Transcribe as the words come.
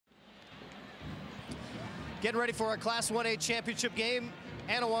Getting ready for our Class 1A championship game.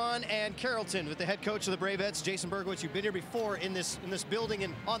 Annawan and Carrollton with the head coach of the Bravettes, Jason Bergowitz. You've been here before in this building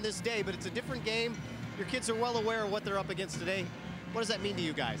and on this day, but it's a different game. Your kids are well aware of what they're up against today. What does that mean to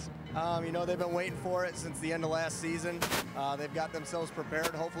you guys? You know, they've been waiting for it since the end of last season. They've got themselves prepared.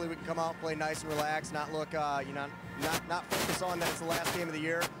 Hopefully we can come out and play nice and relaxed, not look, not focus on that it's the last game of the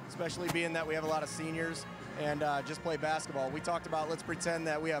year, especially being that we have a lot of seniors, and just play basketball. We talked about let's pretend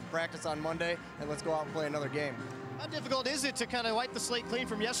that we have practice on Monday and let's go out and play another game. How difficult is it to kind of wipe the slate clean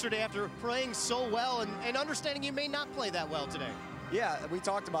from yesterday after playing so well and understanding you may not play that well today? Yeah, we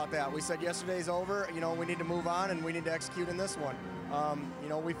talked about that. We said yesterday's over, you know, we need to move on and we need to execute in this one. You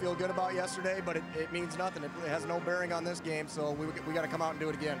know, we feel good about yesterday, but it means nothing. It has no bearing on this game, so we got to come out and do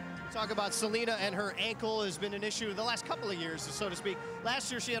it again. Talk about Selena, and her ankle has been an issue the last couple of years, so to speak.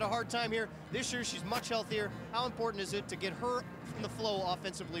 Last year she had a hard time here. This year she's much healthier. How important is it to get her from the flow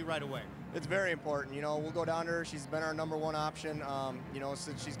offensively right away? It's very important. You know, we'll go down to her. She's been our #1 option, you know,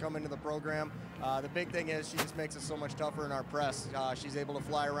 since she's come into the program. The big thing is she just makes it so much tougher in our press. She's able to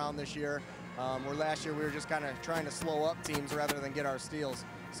fly around this year, where last year we were just kind of trying to slow up teams rather than get our steals.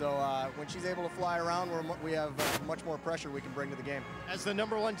 So when she's able to fly around, we have much more pressure we can bring to the game. As the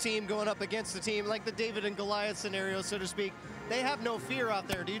 #1 team going up against the team, like the David and Goliath scenario, so to speak, they have no fear out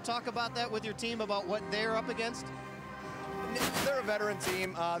there. Do you talk about that with your team, about what they're up against? They're a veteran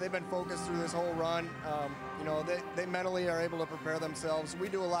team. They've been focused through this whole run. You know, they mentally are able to prepare themselves. We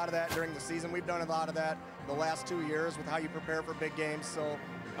do a lot of that during the season. We've done a lot of that the last 2 years with how you prepare for big games. So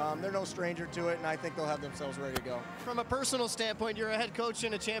they're no stranger to it, and I think they'll have themselves ready to go. From a personal standpoint, you're a head coach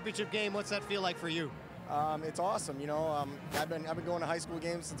in a championship game. What's that feel like for you? It's awesome. You know, I've been going to high school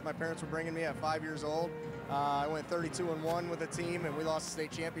games since my parents were bringing me at 5 years old. I went 32-1 with a team, and we lost the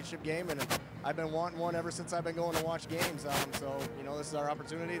state championship game, and I've been wanting one ever since I've been going to watch games. So, you know, this is our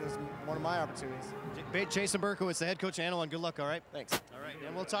opportunity. This is one of my opportunities. Jason Berkowitz, the head coach of Annawan. Good luck, all right? Thanks. All right,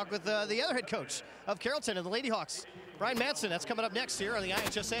 and we'll talk with the other head coach of Carrollton and the Lady Hawks, Brian Madsen. That's coming up next here on the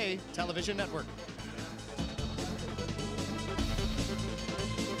IHSA Television Network.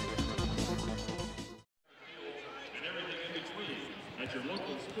 At your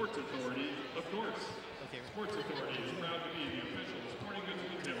local sports authority, of course. Okay. Sports Authority is proud to be the official sporting goods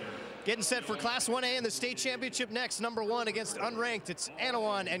retailer. Getting set for Class 1A in the state championship next. #1 against unranked. It's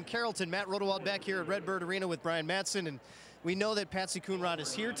Annawan and Carrollton. Matt Rodewald back here at Redbird Arena with Brian Madsen. And we know that Patsy Coonrod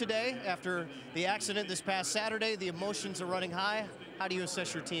is here today after the accident this past Saturday. The emotions are running high. How do you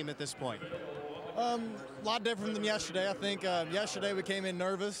assess your team at this point? A lot different than yesterday. I think yesterday we came in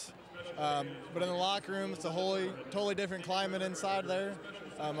nervous. But in the locker room, it's a totally different climate inside there.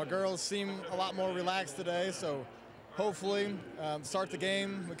 Our girls seem a lot more relaxed today, so hopefully start the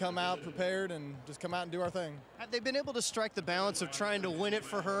game, we come out prepared and just come out and do our thing. Have they been able to strike the balance of trying to win it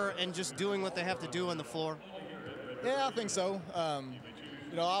for her and just doing what they have to do on the floor? Yeah, I think so.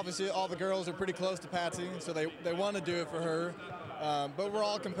 You know, obviously all the girls are pretty close to Patsy, so they want to do it for her. But we're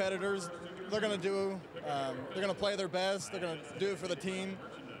all competitors. They're going to play their best. They're going to do it for the team.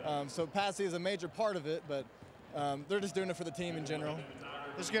 So Patsy is a major part of it, but they're just doing it for the team in general.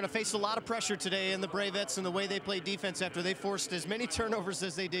 They're going to face a lot of pressure today in the Bravettes and the way they play defense after they forced as many turnovers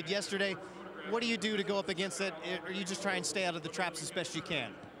as they did yesterday. What do you do to go up against that? Or you just try and stay out of the traps as best you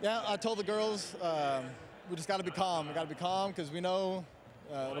can? Yeah, I told the girls we just got to be calm. We got to be calm because we know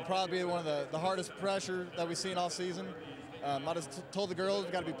it'll probably be one of the hardest pressure that we've seen all season. I just told the girls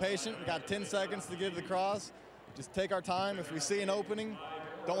we got to be patient. We got 10 seconds to get to the cross. Just take our time. If we see an opening,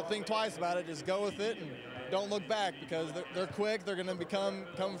 don't think twice about it. Just go with it and don't look back because they're quick. They're going to come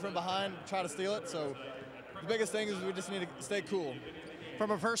from behind, try to steal it. So the biggest thing is we just need to stay cool.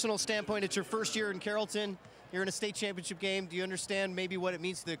 From a personal standpoint, it's your first year in Carrollton. You're in a state championship game. Do you understand maybe what it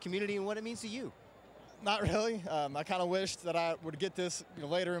means to the community and what it means to you? Not really. I kind of wished that I would get this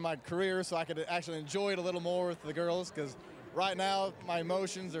later in my career so I could actually enjoy it a little more with the girls because right now my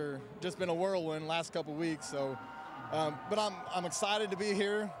emotions are just been a whirlwind last couple weeks. So. But I'm excited to be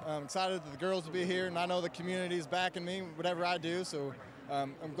here. I'm excited that the girls will be here, and I know the community is backing me, whatever I do, so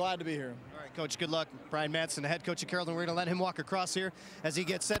I'm glad to be here. All right, Coach, good luck. Brian Madsen, the head coach of Carrollton. We're going to let him walk across here as he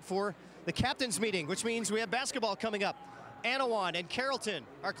gets set for the captain's meeting, which means we have basketball coming up. Annawan and Carrollton,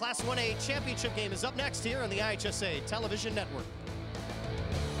 our Class 1A championship game is up next here on the IHSA Television Network.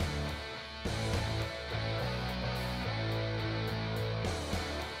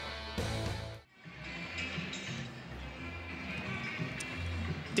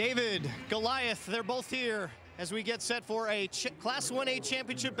 David, Goliath, they're both here as we get set for a Class 1A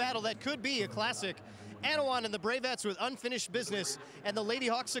championship battle that could be a classic. Annawan and the Bravettes with unfinished business, and the Lady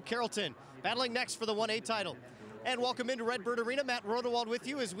Hawks of Carrollton battling next for the 1A title. And welcome into Redbird Arena. Matt Rodewald with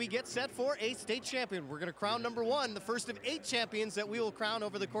you as we get set for a state champion. We're going to crown number 1, the first of 8 champions that we will crown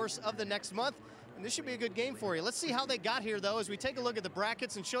over the course of the next month. And this should be a good game for you. Let's see how they got here, though, as we take a look at the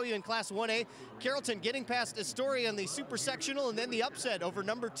brackets and show you in Class 1A. Carrollton getting past Astoria in the super sectional, and then the upset over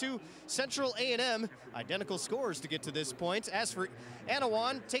number 2 Central A&M. Identical scores to get to this point. As for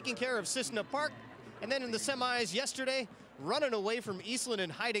Annawan, taking care of Cissna Park. And then in the semis yesterday, running away from Eastland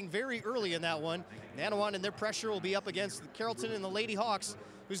and hiding very early in that one. Annawan and their pressure will be up against Carrollton and the Lady Hawks,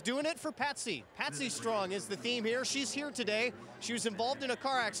 who's doing it for Patsy. Patsy Strong is the theme here. She's here today. She was involved in a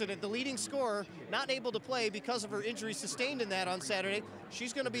car accident, the leading scorer, not able to play because of her injury sustained in that on Saturday.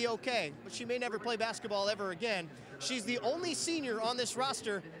 She's going to be okay, but she may never play basketball ever again. She's the only senior on this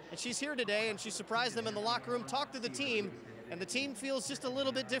roster, and she's here today, and she surprised them in the locker room, talked to the team, and the team feels just a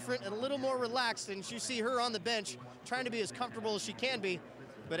little bit different and a little more relaxed, and you see her on the bench trying to be as comfortable as she can be.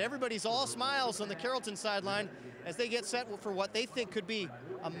 But everybody's all smiles on the Carrollton sideline as they get set for what they think could be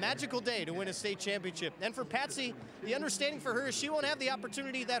a magical day to win a state championship. And for Patsy, the understanding for her is she won't have the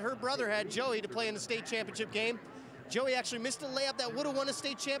opportunity that her brother had, Joey, to play in the state championship game. Joey actually missed a layup that would have won a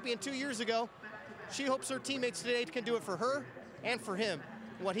state champion 2 years ago. She hopes her teammates today can do it for her and for him,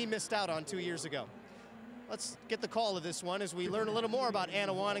 what he missed out on 2 years ago. Let's get the call of this one as we learn a little more about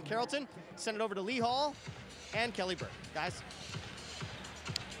Annawan and Carrollton. Send it over to Lee Hall and Kelly Burke. Guys.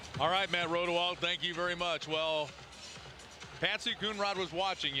 All right, Matt Rodewald, thank you very much. Well, Patsy Coonrod was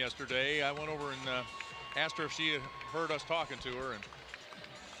watching yesterday. I went over and asked her if she had heard us talking to her, and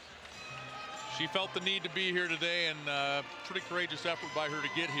she felt the need to be here today, and pretty courageous effort by her to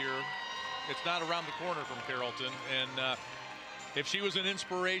get here. It's not around the corner from Carrollton, and if she was an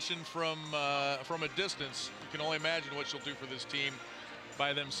inspiration from a distance, you can only imagine what she'll do for this team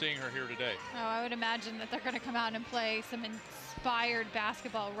by them seeing her here today. Oh, I would imagine that they're going to come out and play some inspired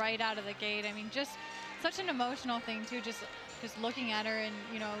basketball right out of the gate. I mean, just such an emotional thing too. Just looking at her, and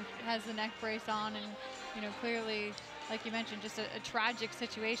has the neck brace on, and clearly, like you mentioned, just a tragic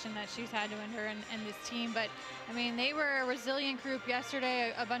situation that she's had to endure and this team. But I mean, they were a resilient group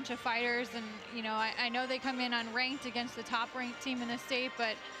yesterday, a bunch of fighters, and I know they come in unranked against the top ranked team in the state,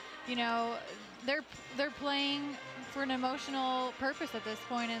 but they're playing for an emotional purpose at this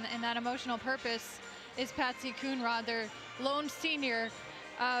point, and that emotional purpose is Patsy Coonrod, their lone senior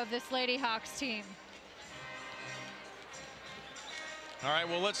of this Lady Hawks team. All right,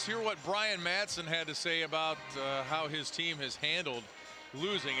 well, let's hear what Brian Madsen had to say about how his team has handled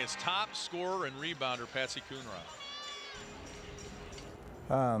losing its top scorer and rebounder, Patsy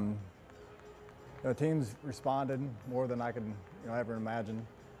Coonrod. The team's responded more than I could ever imagine.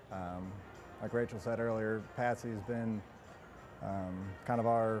 Like Rachel said earlier, Patsy's been kind of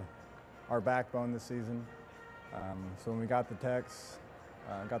our backbone this season. So when we got the text,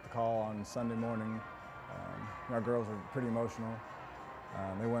 got the call on Sunday morning, our girls were pretty emotional.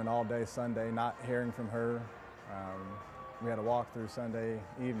 They went all day Sunday not hearing from her. We had a walkthrough Sunday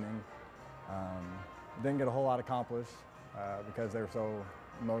evening. Didn't get a whole lot accomplished because they were so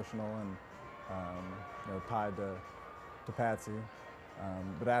emotional and tied to Patsy.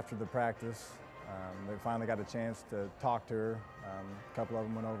 But after the practice, they finally got a chance to talk to her. A couple of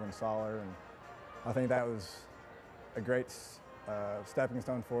them went over and saw her, and I think that was a great stepping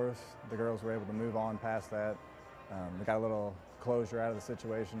stone for us. The girls were able to move on past that. They got a little closure out of the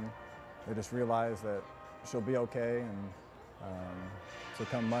situation. They just realized that she'll be okay, and so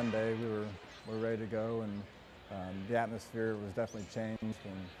come Monday, we were ready to go, and the atmosphere was definitely changed,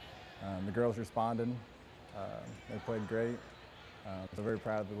 and the girls responded. They played great. So very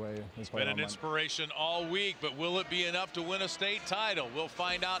proud of the way we played on Monday. It's been an inspiration all week, but will it be enough to win a state title? We'll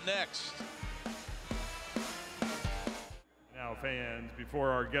find out next. Now, fans,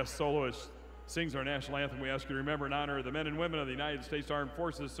 before our guest soloist sings our national anthem, we ask you to remember and honor the men and women of the United States Armed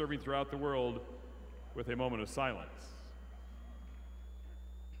Forces serving throughout the world with a moment of silence.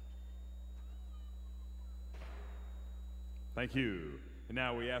 Thank you. And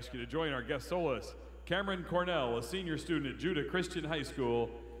now we ask you to join our guest soloist, Cameron Cornell, a senior student at Judah Christian High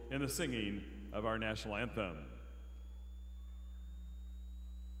School, in the singing of our national anthem.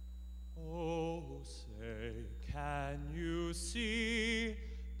 Oh, say, can you see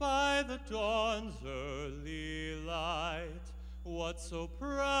by the dawn's early light what so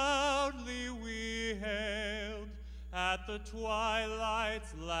proudly we hailed at the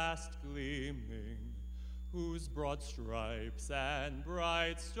twilight's last gleaming, whose broad stripes and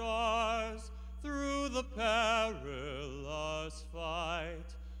bright stars through the perilous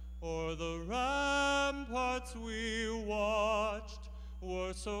fight o'er the ramparts we watched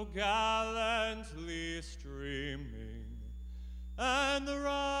were so gallantly streaming, and the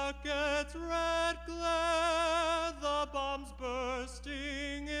rocket's red glare, the bombs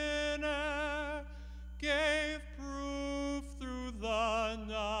bursting in air, gave proof through the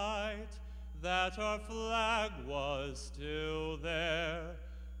night that our flag was still there.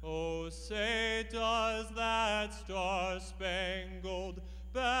 Oh, say does that star-spangled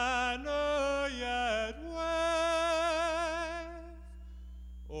banner yet wave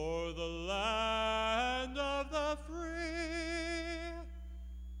o'er the land of the free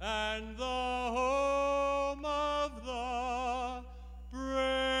and the home of the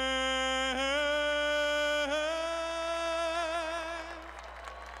brave?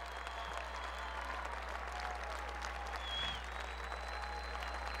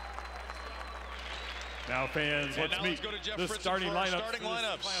 Now, fans, let's meet the starting lineups for this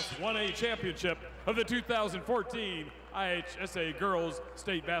Class 1A championship of the 2014 IHSA Girls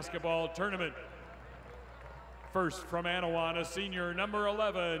State Basketball Tournament. First from Annawan, a senior, number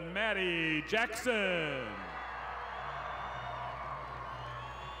 11, Maddie Jackson.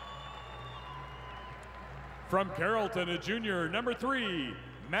 From Carrollton, a junior, number 3,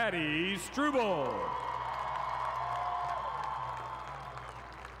 Maddie Struble.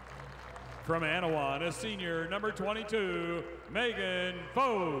 From Annawan, a senior, number 22, Megan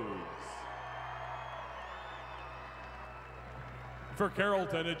Foes. For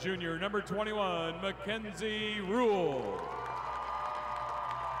Carrollton, a junior, number 21, Mackenzie Rule.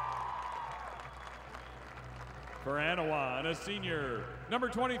 For Annawan, a senior, number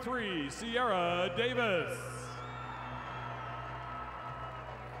 23, Sierra Davis.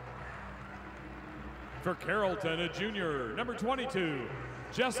 For Carrollton, a junior, number 22,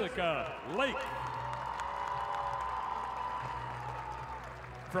 Jessica Lake.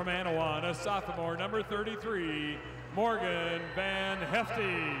 From Annawan, a sophomore, number 33, Morgan Van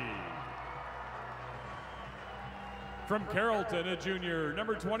Hefty. From Carrollton, a junior,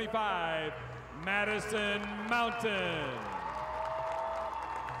 number 25, Madison Mountain.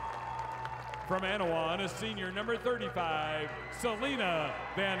 From Annawan, a senior, number 35, Selena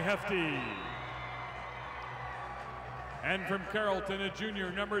Van Hefty. And from Carrollton, a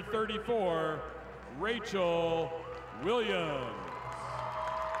junior, number 34, Rachel Williams.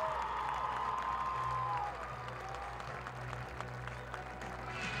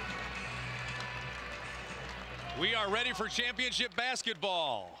 We are ready for championship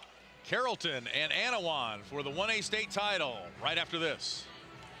basketball. Carrollton and Annawan for the 1A state title right after this.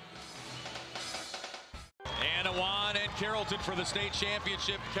 Annawan and Carrollton for the state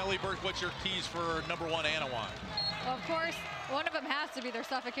championship. Kelly Burke, what's your keys for number 1 Annawan? Well, of course, one of them has to be their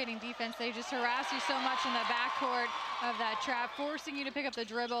suffocating defense. They just harass you so much in the backcourt of that trap, forcing you to pick up the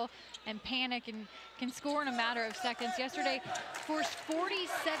dribble and panic, and can score in a matter of seconds. Yesterday, forced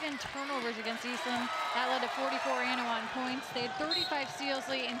 47 turnovers against Eastland. That led to 44 Annawan points. They had 35 steals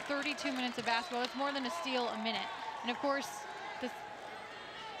in 32 minutes of basketball. It's more than a steal a minute. And of course,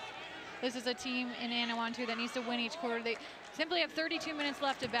 this is a team in Annawan too that needs to win each quarter. They simply have 32 minutes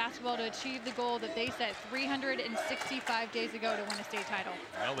left of basketball to achieve the goal that they set 365 days ago to win a state title.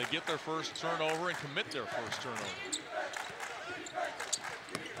 Well, they get their first turnover and commit their first turnover.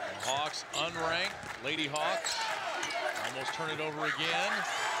 The Hawks unranked. Lady Hawks almost turn it over again.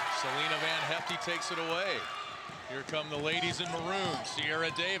 Selena Van Hefty takes it away. Here come the ladies in maroon. Sierra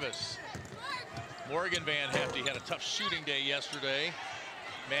Davis. Morgan Van Hefty had a tough shooting day yesterday.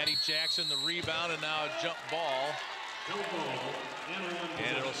 Maddie Jackson the rebound, and now a jump ball.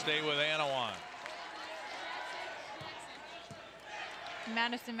 And it'll stay with Annawan.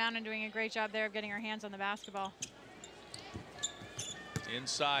 Madison Mountain doing a great job there of getting her hands on the basketball.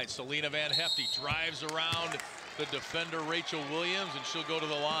 Inside, Selena Van Hefty drives around the defender Rachel Williams, and she'll go to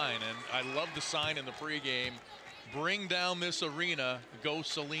the line. And I love the sign in the pregame, bring down this arena, go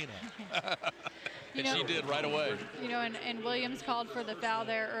Selena. And she did right away. You know, and Williams called for the foul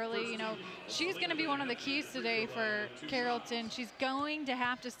there early. You know, she's going to be one of the keys today for Carrollton. She's going to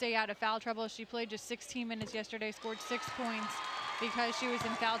have to stay out of foul trouble. She played just 16 minutes yesterday, scored 6 points because she was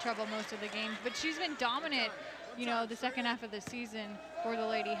in foul trouble most of the game. But she's been dominant, you know, the second half of the season for the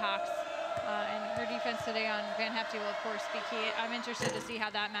Lady Hawks. And her defense today on Van Hefty will, of course, be key. I'm interested to see how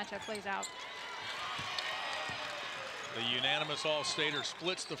that matchup plays out. The unanimous All-Stater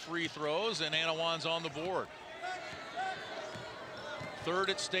splits the free throws, and Annawan's on the board. Third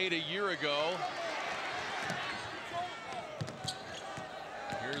at state a year ago.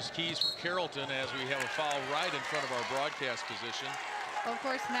 Here's keys for Carrollton as we have a foul right in front of our broadcast position. Of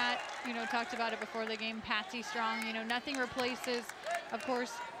course, Matt, you know, talked about it before the game. Patsy Strong, you know, nothing replaces, of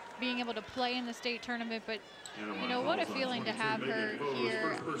course, being able to play in the state tournament, but you know, what a feeling to have her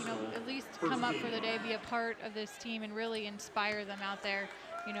here, you know, at least come up for the day, be a part of this team and really inspire them out there.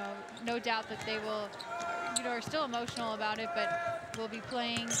 You know, no doubt that they will, you know, are still emotional about it, but will be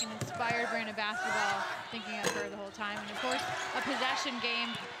playing an inspired brand of basketball, thinking of her the whole time. And of course, a possession game.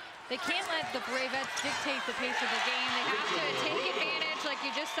 They can't let the Bravettes dictate the pace of the game. They have to take advantage, like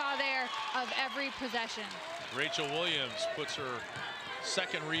you just saw there, of every possession. Rachel Williams puts her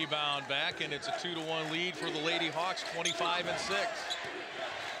second rebound back, and it's a 2-1 lead for the Lady Hawks, 25-6.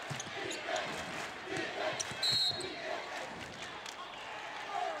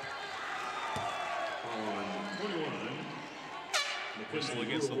 Whistle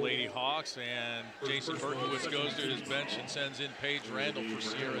against the Lady Hawks, and Jason Berkowitz goes to his bench and sends in Paige Randall for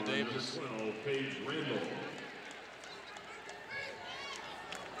Sierra Davis.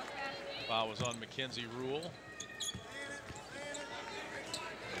 Foul was on Mackenzie Rule.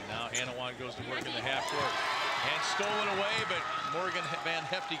 And now Annawan goes to work in the half court. And stolen away, but Morgan Van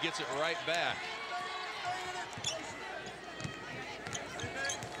Hefty gets it right back.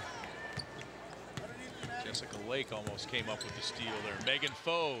 Jessica Lake almost came up with the steal there. Megan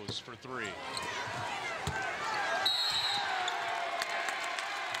Foes for three.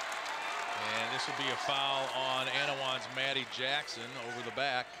 And this will be a foul on Annawan's Maddie Jackson over the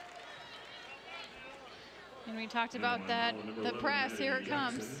back. And we talked about that, the press, here it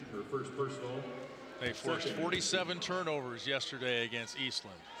comes. They forced 47 turnovers yesterday against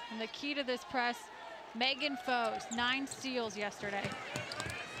Eastland. And the key to this press, Megan Foes, 9 steals yesterday.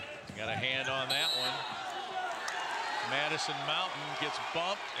 Got a hand on that one. Madison Mountain gets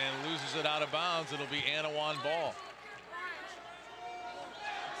bumped and loses it out of bounds. It'll be Annawan ball.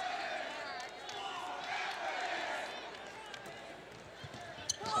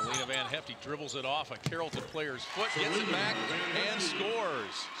 Selena Van Hefty dribbles it off a Carrollton player's foot, gets it back, and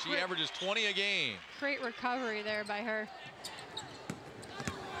scores. She averages 20 a game. Great recovery there by her.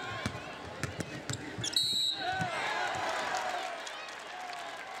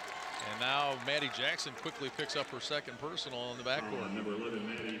 And now Maddie Jackson quickly picks up her second personal on the backcourt. Number 11,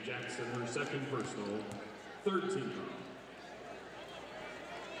 Maddie Jackson, her second personal, third team foul.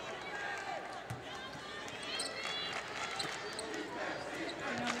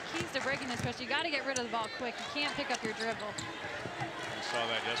 You know, the keys to breaking this press, you got to get rid of the ball quick. You can't pick up your dribble. We saw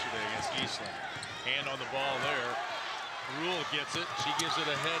that yesterday against Eastland. Hand on the ball there. Rule gets it. She gives it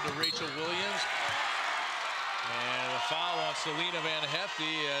ahead to Rachel Williams. And a foul on Selena Van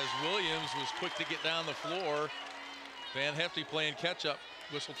Hefty as Williams was quick to get down the floor. Van Hefty playing catch-up,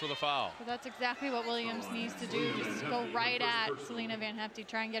 whistled for the foul. So that's exactly what Williams needs to do. Just go right at Selena Van Hefty,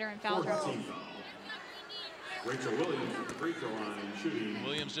 try and get her in foul trouble. Rachel Williams at the free throw line shooting.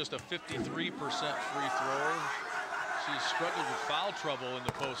 Williams just a 53% free thrower. She's struggled with foul trouble in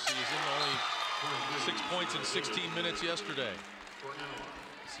the postseason. Only 6 points in 16 minutes yesterday.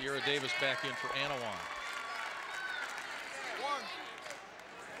 Sierra Davis back in for Annawan.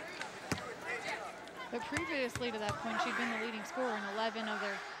 But previously to that point, she'd been the leading scorer in 11 of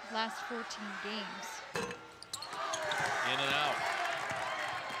their last 14 games. In and out.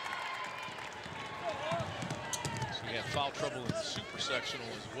 She had foul trouble in the super sectional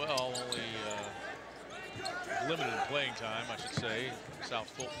as well. Only limited playing time, I should say. South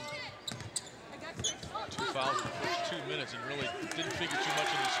Fulton. 2 fouls in the first 2 minutes and really didn't figure too much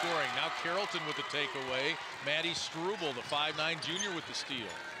into scoring. Now Carrollton with the takeaway. Maddie Struble, the 5'9" junior, with the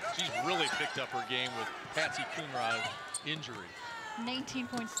steal. She's really picked up her game with Patsy Coonrod's injury. 19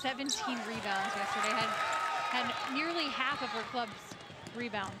 points, 17 rebounds yesterday. Had nearly half of her club's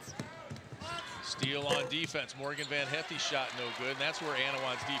rebounds. Steal on defense. Morgan Van Hefty's shot no good, and that's where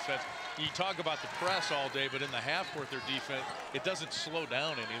Annawan's defense. You talk about the press all day, but in the half court, their defense, it doesn't slow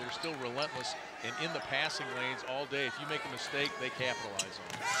down any. They're still relentless and in the passing lanes all day. If you make a mistake, they capitalize on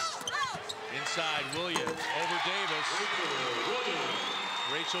it. Inside, Williams over Davis.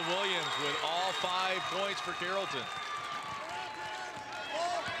 Rachel Williams with all 5 points for Carrollton.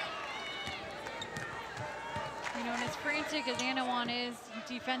 You know, and as frantic as Annawan is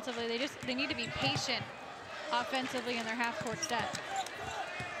defensively, they need to be patient offensively in their half-court set.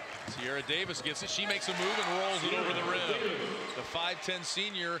 Sierra Davis gets it. She makes a move and rolls it over the rim. The 5'10"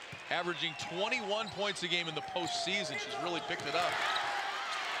 senior averaging 21 points a game in the postseason. She's really picked it up.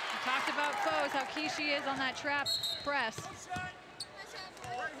 We talked about Foes, how key she is on that trap press.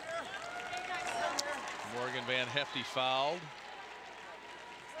 Morgan Van Hefty fouled.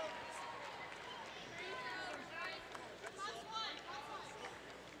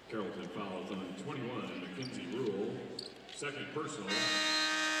 Carrollton fouls on 21, Mackenzie Rule. Second personal.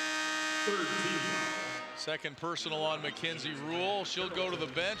 Third team foul. Second personal on Mackenzie Rule. She'll go to the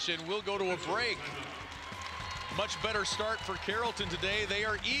bench, and we'll go to a break. Much better start for Carrollton today. They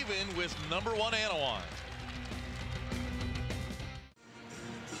are even with #1 Annawan.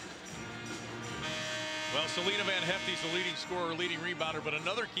 Well, Selena Van Hefty's the leading scorer, leading rebounder, but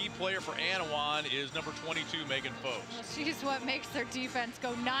another key player for Annawan is number 22, Megan Foes. Well, she's what makes their defense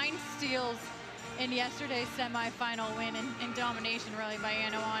go. 9 steals in yesterday's semifinal win in domination, really, by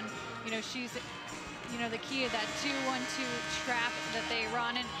Annawan. You know, she's, you know, the key of that 2-1-2 trap that they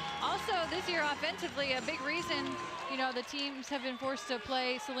run. And also this year offensively, a big reason, you know, the teams have been forced to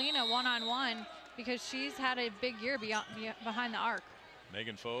play Selena one-on-one because she's had a big year behind the arc.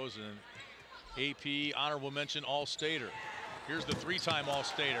 Megan Foes and AP honorable mention All-Stater. Here's the 3-time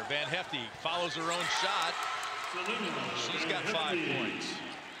All-Stater. Van Hefty follows her own shot. She's got 5 points.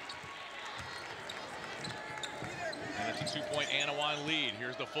 And it's a 2-point Annawan lead.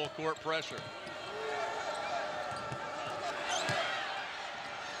 Here's the full court pressure.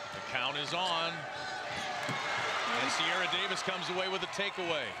 The count is on. And Sierra Davis comes away with a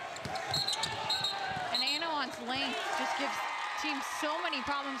takeaway. And Annawan's length just gives teams so many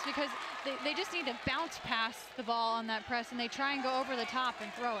problems because they just need to bounce past the ball on that press, and they try and go over the top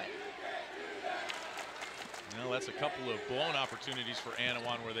and throw it. Well, that's a couple of blown opportunities for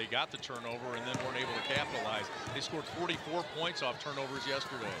Annawan where they got the turnover and then weren't able to capitalize. They scored 44 points off turnovers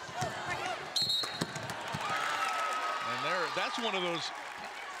yesterday. And that's one of those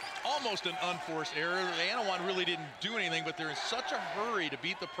almost an unforced error. Annawan really didn't do anything, but they're in such a hurry to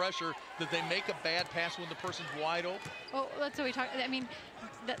beat the pressure that they make a bad pass when the person's wide open. Well, that's what we talked. I mean,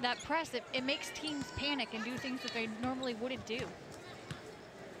 that press, it makes teams panic and do things that they normally wouldn't do.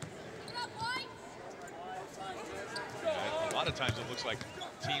 A lot of times it looks like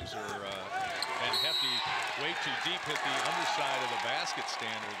teams are Van Hefty way too deep, hit the underside of the basket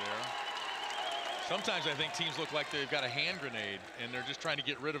stander there. Sometimes I think teams look like they've got a hand grenade and they're just trying to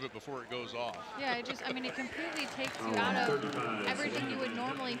get rid of it before it goes off. Yeah, I mean, it completely takes you out of everything you would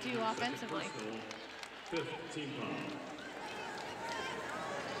normally do offensively. Here's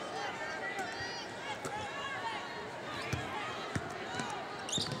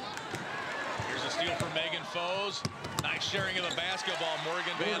a steal for Megan Foes. Nice sharing of the basketball.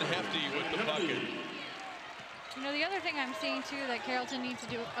 Morgan Van Hefty with the bucket. You know, the other thing I'm seeing too that Carrollton needs to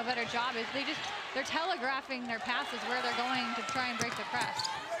do a better job is they're telegraphing their passes where they're going to try and break the press.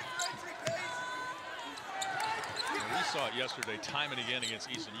 We saw it yesterday time and again against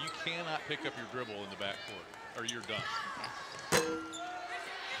Easton. You cannot pick up your dribble in the backcourt or you're done.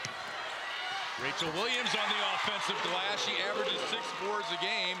 Rachel Williams on the offensive glass. She averages 6 boards a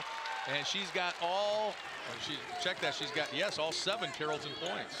game, and she's got all. She's got, yes, all 7 Carrollton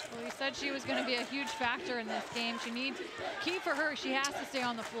points. Well, we said she was going to be a huge factor in this game. Key for her, she has to stay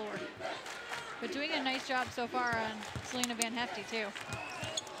on the floor. But doing a nice job so far on Selena Van Hefty, too.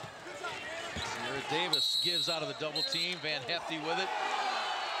 Sierra Davis gives out of the double team. Van Hefty with it.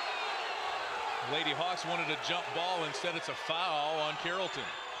 Lady Hawks wanted a jump ball. Instead, it's a foul on Carrollton.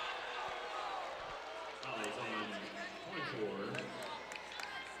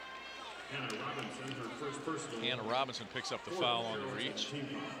 Anna Robinson picks up the foul on the reach.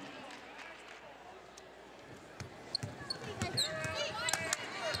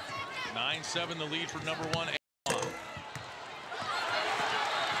 9-7 the lead for #1 Annawan.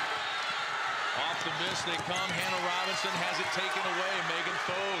 Off the miss they come. Hannah Robinson has it taken away. Megan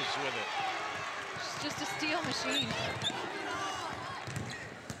Foes with it. She's just a steal machine.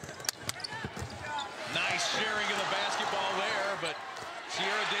 Nice sharing of the basketball there, but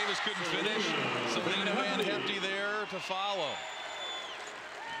Sierra Davis couldn't finish. Selena Van Hefty there to follow.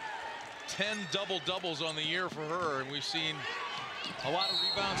 10 double-doubles on the year for her, and we've seen a lot of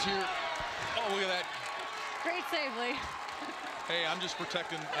rebounds here. Oh, look at that. Great save, Lee. Hey, I'm just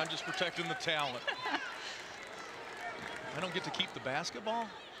protecting the talent. I don't get to keep the basketball?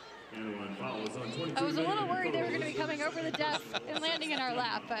 I was a little worried they were going to be coming over the desk and landing in our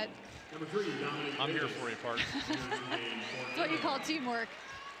lap, but I'm here for you, partner. It's what you call teamwork.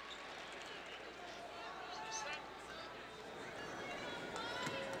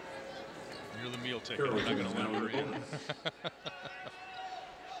 You're the meal ticket. I'm not going to let her in.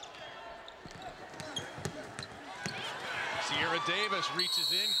 Sierra Davis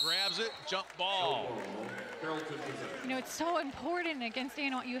reaches in, grabs it, jump ball. You know, it's so important against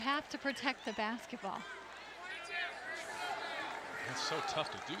Annawan. You have to protect the basketball. It's so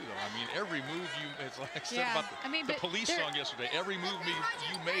tough to do, though. I mean, every move it's like I said about the Police song yesterday. Every move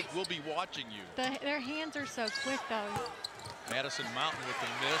you make, we'll be watching you. Their hands are so quick, though. Madison Mountain with the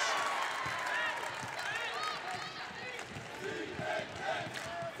miss.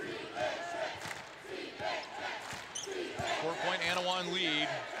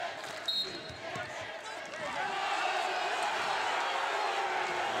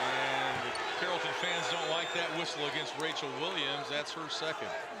 whistle against Rachel Williams. That's her second.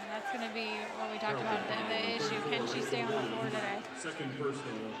 And that's going to be what we talked about at the end of the issue. Can she stay on the floor today? Second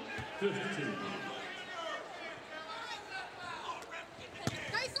personal, 15.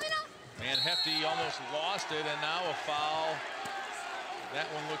 And Hefty almost lost it, and now a foul. That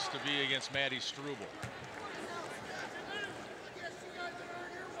one looks to be against Maddie Struble.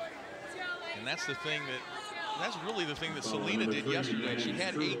 And that's the thing that's really the thing that Selena did yesterday. She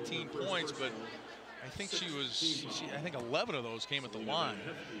had 18 points, but I think I think 11 of those came at the line.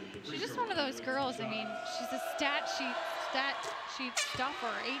 She's just one of those girls. I mean, she's a stat sheet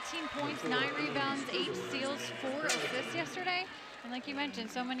stuffer. 18 points, 9 rebounds, 8 steals, 4 assists yesterday. And like you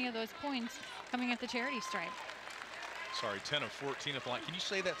mentioned, so many of those points coming at the charity stripe. Sorry, 10 of 14 at the line. Can you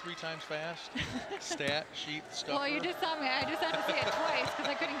say that 3 times fast? Stat sheet stuffer. Well, you just saw me. I just had to say it twice because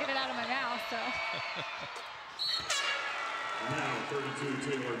I couldn't get it out of my mouth. So. Now 32,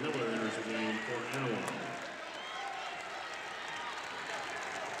 Taylor Miller enters the game for Annawan.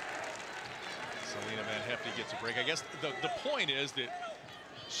 Selena Van Hefty gets a break. I guess the point is that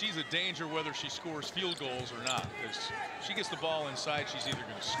she's a danger whether she scores field goals or not. Because she gets the ball inside, she's either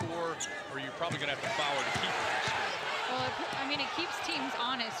going to score or you're probably going to have to foul her to keep her from scoring. Well, I mean, it keeps teams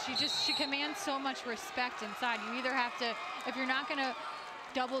honest. She commands so much respect inside. You either have to, if you're not going to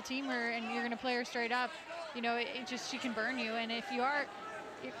double team her and you're going to play her straight up, you know, she can burn you. And if you are,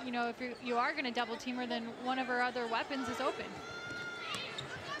 if you are going to double team her, then one of her other weapons is open.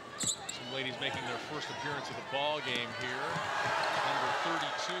 Some ladies making their first appearance of the ball game here. Number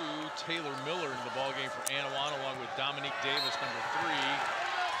 32, Taylor Miller in the ball game for Annawan, along with Dominique Davis, number 3.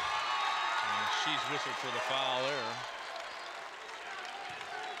 And she's whistled for the foul there.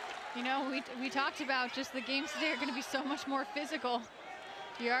 You know, we talked about just the games today are going to be so much more physical.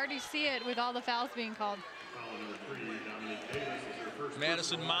 You already see it with all the fouls being called.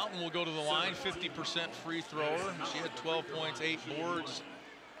 Madison Mountain will go to the line, 50% free thrower. She had 12 points, 8 boards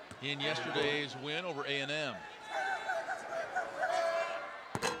in yesterday's win over A&M.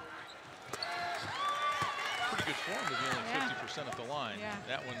 Pretty good form to be only 50% at the line. Yeah.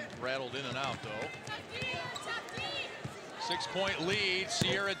 That one rattled in and out, though. 6-point lead.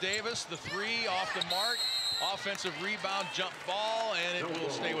 Sierra Davis, the 3 off the mark. Offensive rebound, jump ball, and it will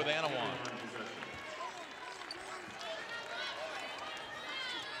stay with Annawan.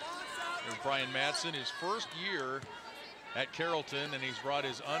 There's Brian Madsen, his first year at Carrollton, and he's brought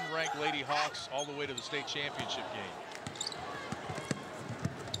his unranked Lady Hawks all the way to the state championship game.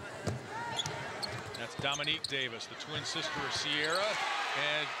 That's Dominique Davis, the twin sister of Sierra.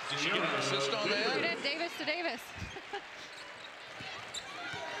 And did she get an assist on that? She did. Davis to Davis.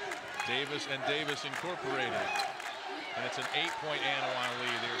 Davis and Davis Incorporated. And it's an 8-point Annawan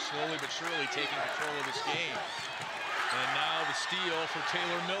lead. They're slowly but surely taking control of this game. And now the steal for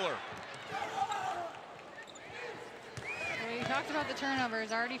Taylor Miller. Well, you talked about the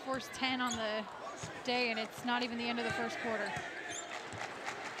turnovers. Already forced 10 on the day, and it's not even the end of the first quarter.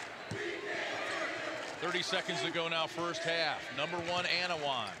 30 seconds to go now, first half. Number 1,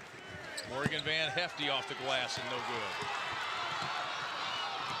 Annawan. Morgan Van Hefty off the glass and no good.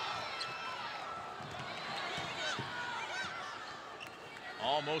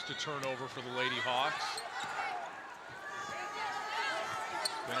 Almost a turnover for the Lady Hawks.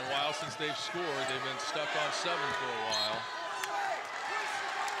 It's been a while since they've scored. They've been stuck on 7 for a while.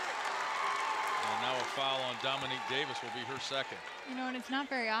 And now a foul on Dominique Davis will be her second. You know, and it's not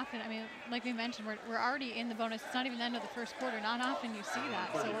very often. I mean, like we mentioned, we're already in the bonus. It's not even the end of the first quarter. Not often you see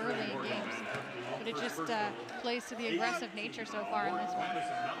that so early in games. But it just plays to the aggressive nature so far in this one.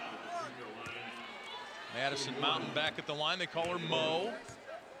 Madison Mountain back at the line. They call her Mo.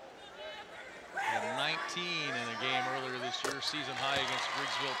 Had 19 in a game earlier this year, season high against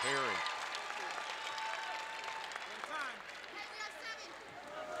Briggsville Perry.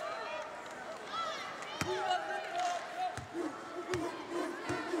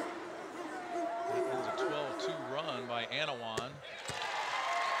 That was a 12-2 run by Annawan.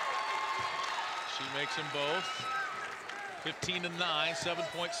 She makes them both. 15-9,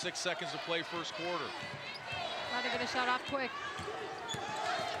 7.6 seconds to play first quarter. Got to get a shot off quick.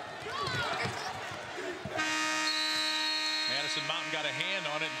 Madison Mountain got a hand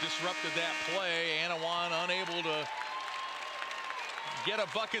on it and disrupted that play. Annawan unable to get a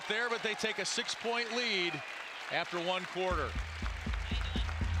bucket there, but they take a 6-point lead after 1 quarter.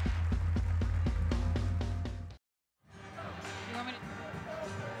 You want me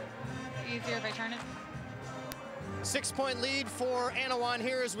to? Easier if I turn it? 6-point lead for Annawan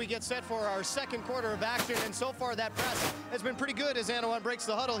here as we get set for our second quarter of action. And so far that press has been pretty good as Annawan breaks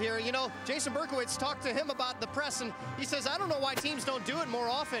the huddle here. You know, Jason Berkowitz talked to him about the press, and he says, I don't know why teams don't do it more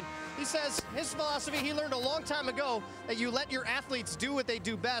often. He says his philosophy he learned a long time ago that you let your athletes do what they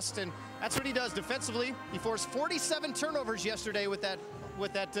do best, and that's what he does defensively. He forced 47 turnovers yesterday with that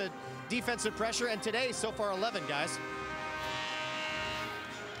defensive pressure, and today so far 11, guys.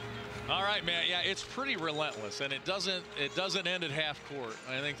 All right, man. Yeah, it's pretty relentless, and it doesn't end at half court.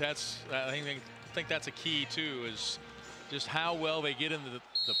 I think that's a key too, is just how well they get into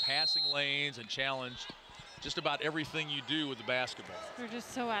the passing lanes and challenge just about everything you do with the basketball. They're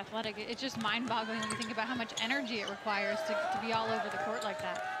just so athletic. It's just mind-boggling when you think about how much energy it requires to be all over the court like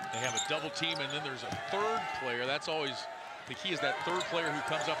that. They have a double team, and then there's a third player. That's always the key, is that third player who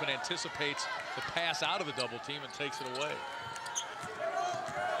comes up and anticipates the pass out of the double team and takes it away.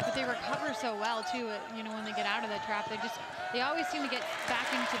 But they recover so well too. You know, when they get out of the trap, they always seem to get back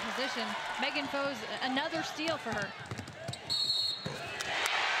into position. Megan Foes, another steal for her.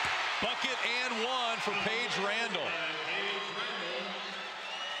 Bucket and one for Paige Randall.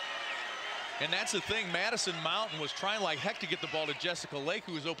 And that's the thing, Madison Mountain was trying like heck to get the ball to Jessica Lake,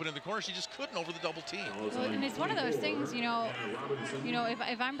 who was open in the corner. She just couldn't over the double team. Well, and it's one of those things, you know,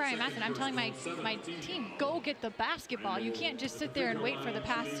 if I'm Brian Madsen, I'm telling my team, go get the basketball. You can't just sit there and wait for the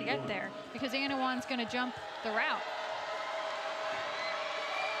pass to get there, because Annawan's going to jump the route.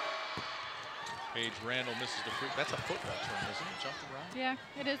 Paige Randall misses the free. That's a football term, isn't it? Jump the route? Yeah,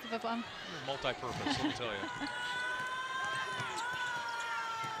 it is a football. Multi-purpose, let me tell you.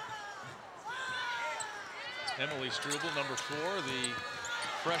 Emily Struble, number 4, the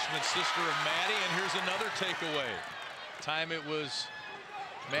freshman sister of Maddie, and here's another takeaway. Time it was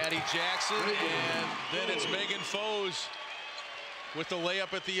Maddie Jackson, and then it's Megan Foes with the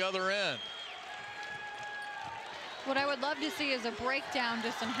layup at the other end. What I would love to see is a breakdown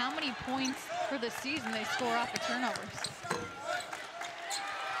just on how many points for the season they score off of turnovers.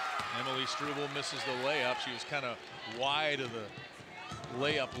 Emily Struble misses the layup. She was kind of wide of the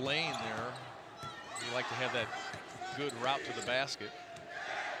layup lane there. You like to have that good route to the basket.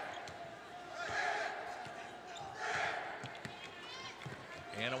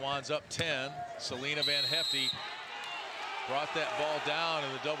 Annawan's up 10. Selena Van Hefty brought that ball down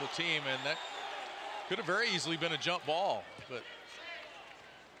in the double team, and that could have very easily been a jump ball, but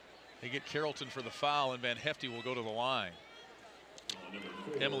they get Carrollton for the foul, and Van Hefty will go to the line.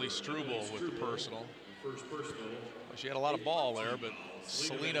 Emily Struble with the personal. Well, she had a lot of ball there, but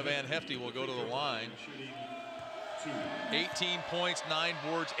Selena Van Hefty will go to the line. 18 points, 9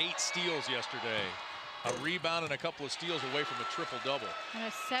 boards, 8 steals yesterday. A rebound and a couple of steals away from a triple-double. And a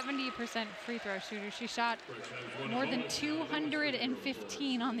 70% free throw shooter. She shot more than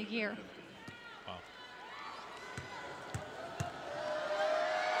 215 on the year. Wow.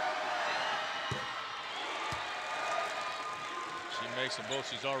 She makes them both.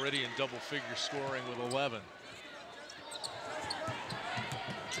 She's already in double-figure scoring with 11.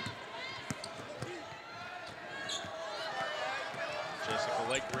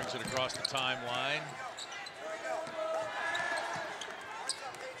 Jessica Lake brings it across the timeline.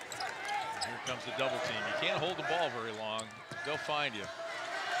 Here comes the double team. You can't hold the ball very long. They'll find you.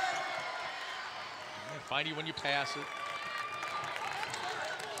 They'll find you when you pass it.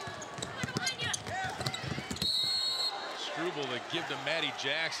 Struble to give to Maddie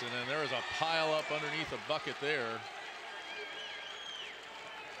Jackson, and there is a pile up underneath a bucket there.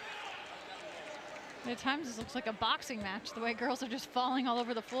 At times this looks like a boxing match, the way girls are just falling all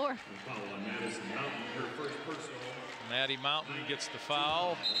over the floor. Maddie Mountain gets the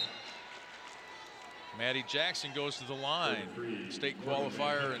foul. Maddie Jackson goes to the line. State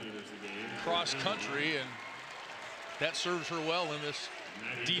qualifier in cross country, and that serves her well in this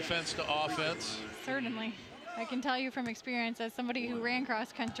defense to offense. Certainly. I can tell you from experience, as somebody who ran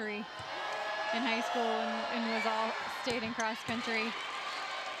cross country in high school and was all state in cross country,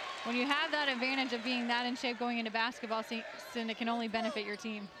 when you have that advantage of being that in shape going into basketball season, it can only benefit your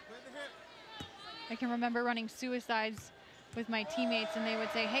team. I can remember running suicides with my teammates, and they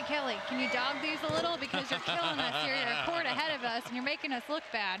would say, hey, Kelly, can you dog these a little? Because you're killing us. You're a court ahead of us, and you're making us look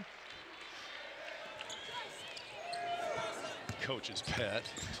bad. Coach's pet.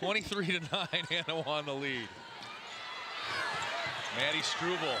 23-9, Annawan the lead. Maddie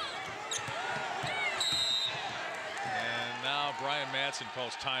Struble. And now Brian Madsen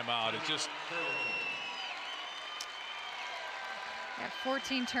calls timeout. It just... Got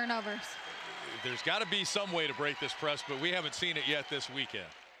 14 turnovers. There's got to be some way to break this press, but we haven't seen it yet this weekend.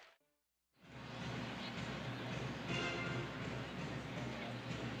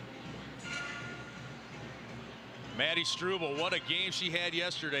 Maddie Struble, what a game she had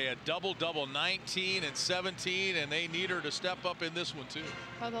yesterday. A double-double, 19 and 17, and they need her to step up in this one too.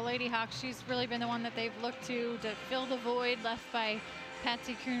 Well, the Lady Hawks, she's really been the one that they've looked to fill the void left by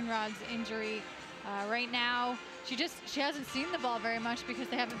Patsy Coonrod's injury. Right now, she hasn't seen the ball very much because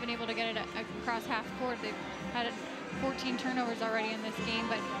they haven't been able to get it across half court. They've had 14 turnovers already in this game,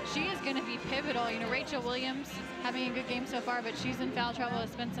 but she is going to be pivotal. You know, Rachel Williams having a good game so far, but she's in foul trouble, has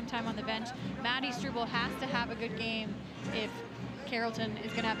spent some time on the bench. Maddie Struble has to have a good game if Carrollton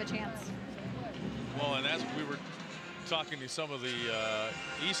is going to have a chance. Well, and as we were talking to some of the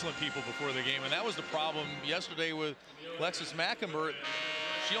Eastland people before the game, and that was the problem yesterday with Alexis Mackenberg.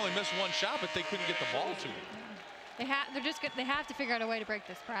 She only missed one shot, but they couldn't get the ball to her. They have to figure out a way to break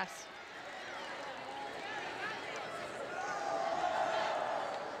this press.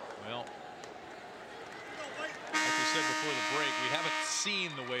 Well, like we said before the break, we haven't seen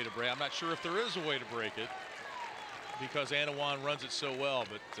the way to break. I'm not sure if there is a way to break it because Annawan runs it so well,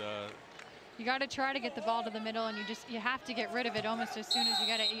 but you got to try to get the ball to the middle, and you have to get rid of it almost as soon as you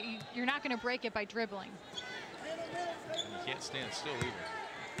get it. You're not going to break it by dribbling. And you can't stand still either.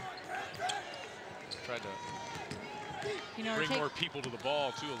 Tried to bring more people to the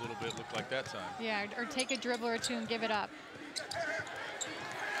ball too a little bit. Looked like that time. Yeah, or take a dribble or two and give it up.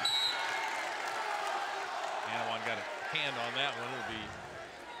 Annawan got a hand on that one. It'll be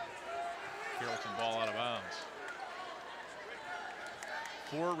Carrollton ball out of bounds.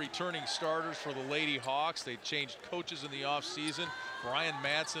 4 returning starters for the Lady Hawks. They changed coaches in the offseason. Brian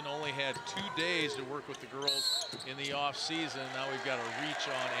Madsen only had 2 days to work with the girls in the offseason. Now we've got a reach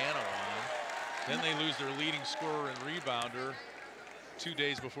on Annawan. Then they lose their leading scorer and rebounder 2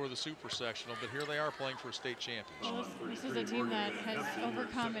 days before the super sectional, but here they are playing for a state championship. Well, this is a team that has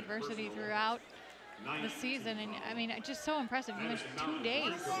overcome adversity throughout the season, and I mean, just so impressive. You mentioned 2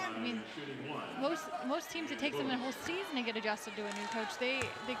 days. I mean, most teams, it takes them a whole season to get adjusted to a new coach. They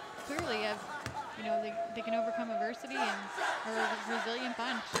clearly have, you know, they can overcome adversity and are a resilient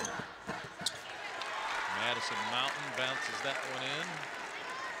bunch. Madison Mountain bounces that one in.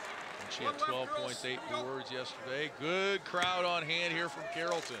 And she had 12 points, 8 boards yesterday. Good crowd on hand here from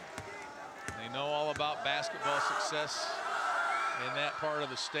Carrollton. They know all about basketball success in that part of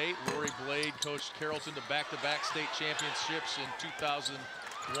the state. Lori Blade coached Carrollton to back-to-back state championships in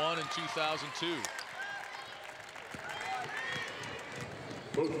 2001 and 2002.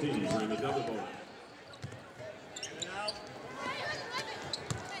 Both teams are in the double ball.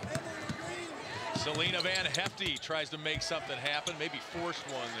 Selena Van Hefty tries to make something happen, maybe forced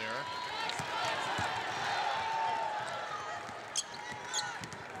one there.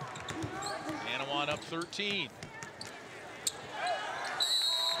 Annawan up 13.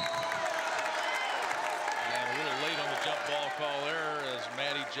 Call there as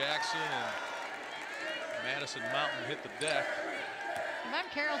Maddie Jackson and Madison Mountain hit the deck. If I'm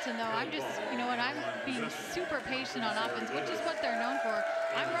Carrollton, though, I'm just, you know what, I'm being super patient on offense, which is what they're known for.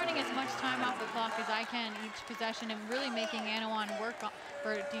 I'm running as much time off the clock as I can each possession and really making Annawan work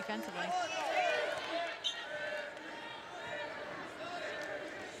for it defensively.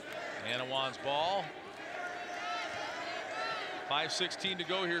 Annawan's ball. 5:16 to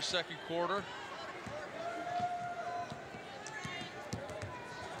go here, second quarter.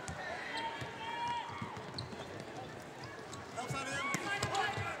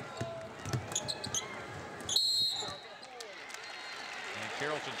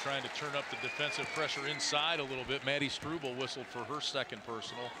 Carrollton trying to turn up the defensive pressure inside a little bit. Maddie Struble whistled for her second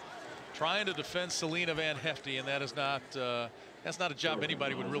personal. Trying to defend Selena Van Hefty, and that is not that's not a job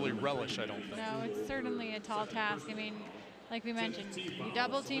anybody would really relish, I don't think. No, it's certainly a tall task. I mean, like we mentioned, you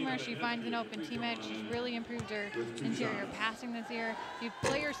double team her, she finds an open teammate. She's really improved her interior passing this year. You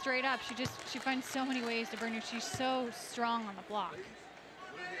play her straight up, she finds so many ways to burn you. She's so strong on the block.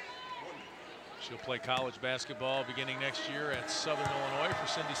 She'll play college basketball beginning next year at Southern Illinois for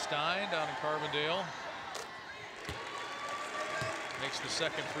Cindy Stein down in Carbondale. Makes the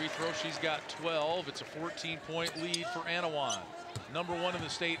second free throw. She's got 12. It's a 14-point lead for Annawan. #1 in the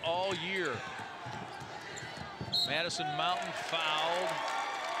state all year. Madison Mountain fouled.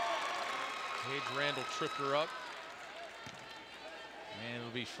 Paige Randall tripped her up. And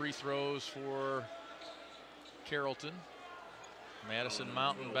it'll be free throws for Carrollton. Madison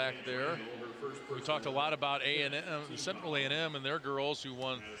Mountain back there. We talked a lot about A&M, Central A&M and their girls who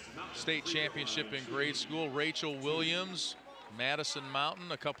won state championship in grade school. Rachel Williams, Madison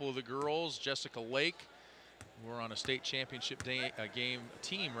Mountain, a couple of the girls, Jessica Lake, who were on a state championship team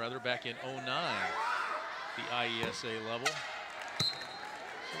back in '09, the IHSA level.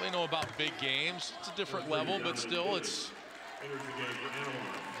 So they know about big games. It's a different level, but still it's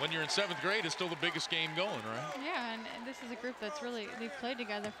When you're in 7th grade, it's still the biggest game going, right? Yeah, and this is a group that's really, they've played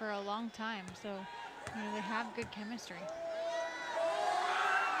together for a long time, so you know, they have good chemistry.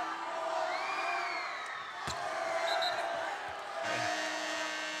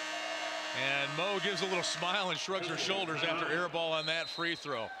 And Mo gives a little smile and shrugs her shoulders after air ball on that free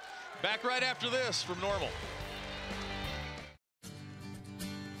throw. Back right after this from Normal.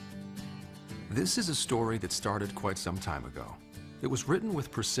 This is a story that started quite some time ago. It was written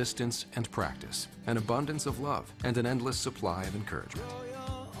with persistence and practice, an abundance of love, and an endless supply of encouragement.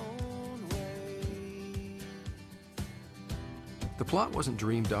 The plot wasn't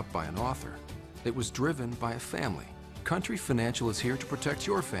dreamed up by an author. It was driven by a family. Country Financial is here to protect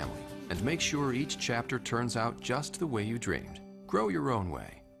your family and make sure each chapter turns out just the way you dreamed. Grow your own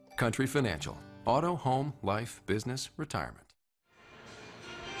way. Country Financial. Auto, home, life, business, retirement.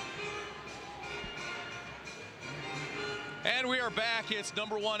 And we are back. It's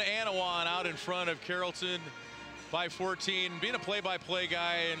number 1 Annawan out in front of Carrollton by 14. Being a play-by-play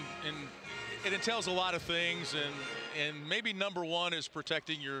guy, and it entails a lot of things, and maybe number 1 is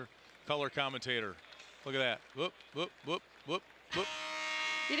protecting your color commentator. Look at that. Whoop, whoop, whoop, whoop, whoop.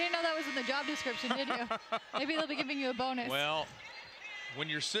 You didn't know that was in the job description, did you? Maybe they'll be giving you a bonus. Well, when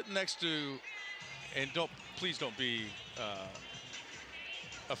you're sitting next to, and please don't be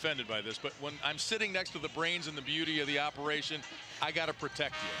offended by this, but when I'm sitting next to the brains and the beauty of the operation, I got to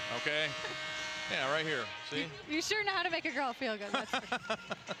protect you, okay? Yeah, right here. See? You sure know how to make a girl feel good. That's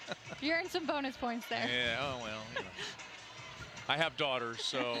you earned some bonus points there. Yeah, oh, well, you know. I have daughters,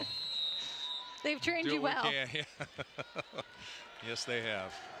 so. They've trained you well. Yeah. Yes, they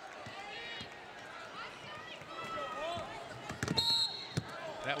have.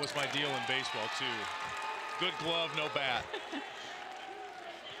 That was my deal in baseball, too. Good glove, no bat.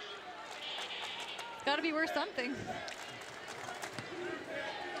 Got to be worth something.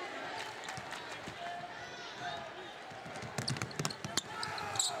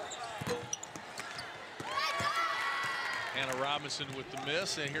 Anna Robinson with the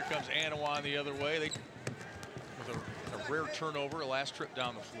miss, and here comes Annawan the other way. With a rare turnover, a last trip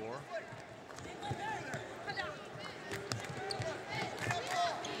down the floor.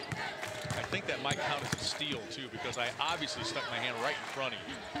 I think that might count as a steal, too, because I obviously stuck my hand right in front of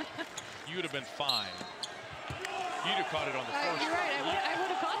you. You would have been fine. You'd have caught it on the first. You're right. I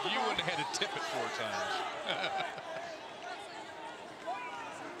would have caught the ball. You wouldn't have had to tip it 4 times.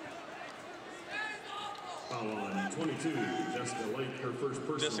 Foul on 22, Jessica Lake, her first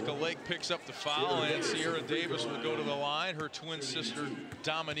personal. Jessica Lake picks up the foul, and Sierra Davis will go to the line. Her twin sister,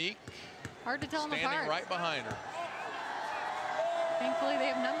 Dominique, hard to tell them apart. Standing right behind her. Thankfully, they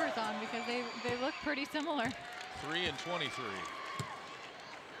have numbers on because they look pretty similar. 3 and 23.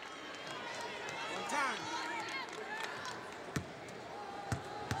 Time.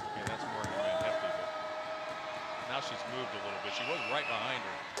 Yeah, that's Morgan Van Hefty, but now she's moved a little bit. She was right behind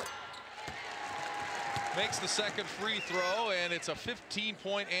her. Makes the second free throw, and it's a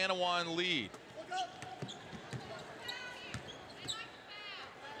 15-point Annawan lead.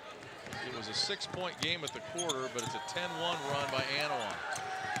 It was a 6-point game at the quarter, but it's a 10-1 run by Annawan.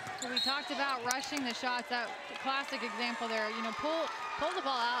 We talked about rushing the shots. That classic example there. You know, pull the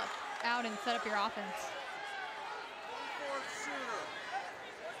ball out and set up your offense.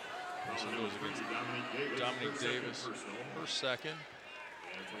 So it goes against Dominique Davis, her second.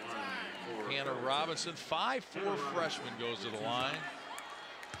 Hannah Robinson, 5'4" freshman, goes to the line.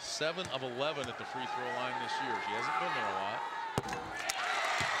 7 of 11 at the free throw line this year. She hasn't been there a lot.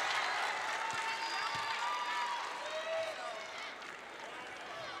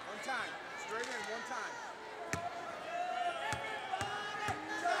 One time, straight in, one time.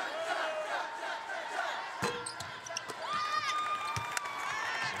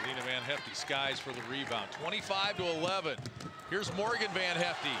 Selena Van Hefty skies for the rebound. 25-11. Here's Morgan Van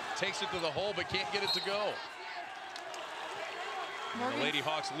Hefty. Takes it to the hole, but can't get it to go. The Lady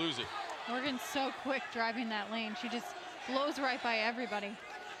Hawks lose it. Morgan's so quick driving that lane. She just blows right by everybody.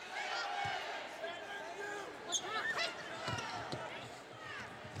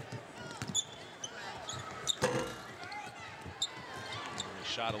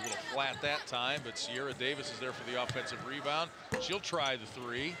 Shot a little flat that time, but Sierra Davis is there for the offensive rebound. She'll try the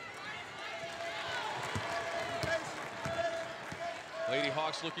 3. Lady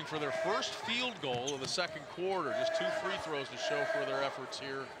Hawks looking for their first field goal of the second quarter. Just 2 free throws to show for their efforts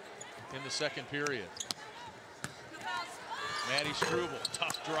here in the second period. Maddie Struble,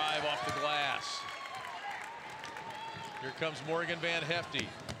 tough drive off the glass. Here comes Morgan Van Hefty.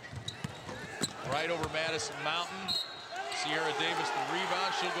 Right over Madison Mountain. Sierra Davis the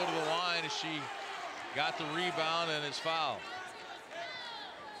rebound. She'll go to the line as she got the rebound and is fouled.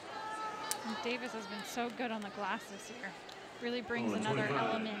 And Davis has been so good on the glass this year. Really brings another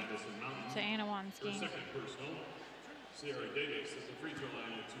element to Annawan's game. Second personal, Sierra Davis at the free throw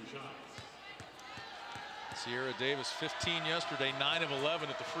line with 2 shots. Sierra Davis 15 yesterday, 9 of 11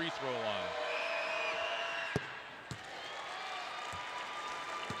 at the free throw line.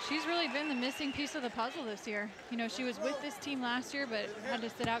 She's really been the missing piece of the puzzle this year. You know, she was with this team last year, but had to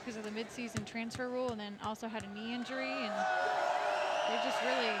sit out because of the midseason transfer rule, and then also had a knee injury, and they just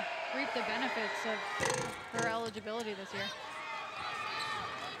really reaped the benefits of her eligibility this year.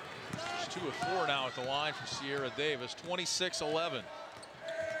 She's 2 of 4 now at the line for Sierra Davis, 26-11.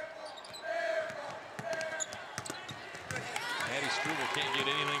 Maddie Struble can't get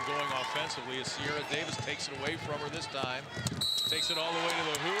anything going offensively as Sierra Davis takes it away from her this time. Takes it all the way to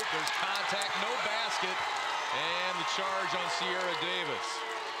the hoop. There's contact, no basket, and the charge on Sierra Davis.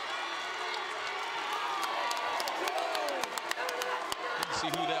 Didn't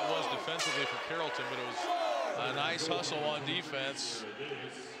see who that was defensively for Carrollton, but it was a nice hustle on defense.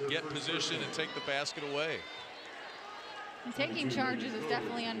 Get position and take the basket away. And taking charges is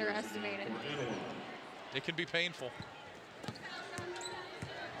definitely underestimated. It can be painful.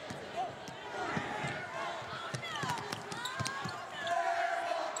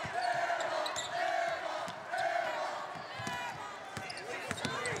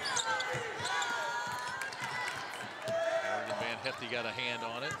 Got a hand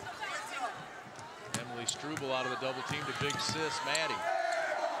on it. Emily Struble out of the double team to big sis Maddie.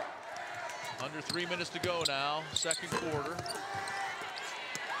 Under 3 minutes to go now, second quarter.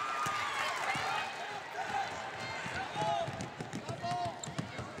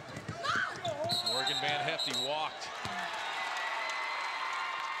 Morgan Van Hefty walked.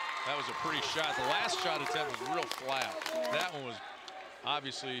 That was a pretty shot. The last shot attempt was real flat. That one was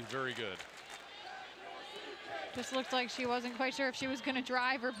obviously very good. Just looked like she wasn't quite sure if she was going to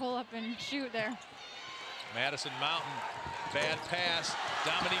drive or pull up and shoot there. Madison Mountain, bad pass.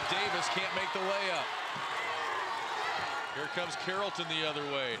 Dominique Davis can't make the layup. Here comes Carrollton the other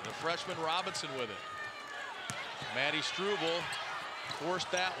way. The freshman Robinson with it. Maddie Struble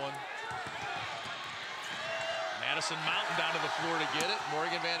forced that one. Madison Mountain down to the floor to get it.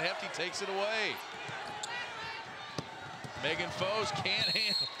 Morgan Van Hefty takes it away. Megan Foes can't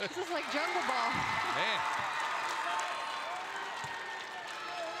handle it. This is like jungle ball. Man.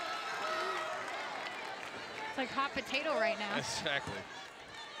 It's like hot potato right now. Exactly.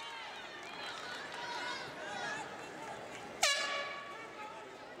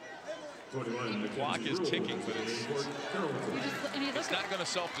 The clock is ticking, but it's not going to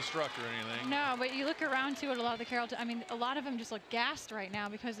self-destruct or anything. No, but you look around too at a lot of the Carrollton. I mean, a lot of them just look gassed right now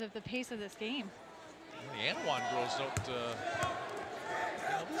because of the pace of this game. The Annawan girls don't. This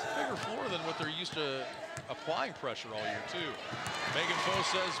is a bigger floor than what they're used to applying pressure all year too. Megan Foe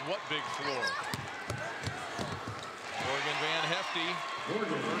says, "What big floor?" Morgan Van Hefty,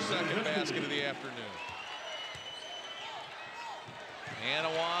 her second basket of the afternoon.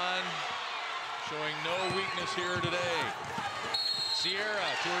 Annawan showing no weakness here today.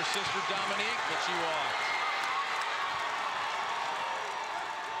 Sierra to her sister Dominique, but she walked.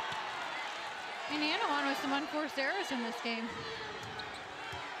 And Annawan with some unforced errors in this game.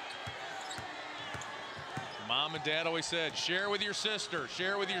 Mom and Dad always said, share with your sister,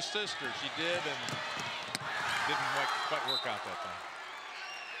 share with your sister. She did, and didn't quite work out that time.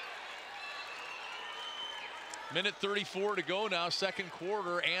 Minute 34 to go now, second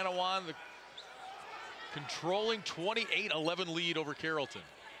quarter. Annawan, the controlling 28-11 lead over Carrollton.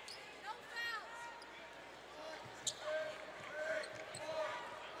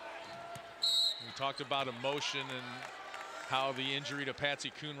 We talked about emotion and how the injury to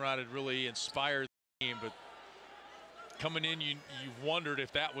Patsy Coonrod had really inspired the team, but coming in, you wondered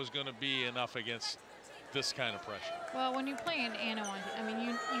if that was going to be enough against this kind of pressure. Well, when you play in Annawan, I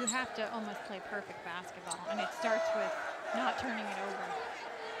mean, you have to almost play perfect basketball, and it starts with not turning it over.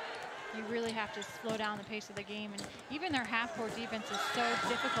 You really have to slow down the pace of the game, and even their half-court defense is so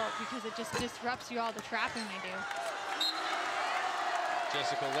difficult because it just disrupts you all the trapping they do.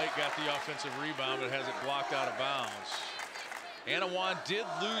 Jessica Lake got the offensive rebound, but has it blocked out of bounds. Annawan did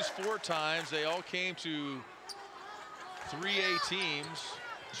lose 4 times. They all came to 3A teams,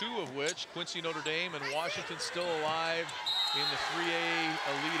 2 of which, Quincy Notre Dame and Washington, still alive in the 3A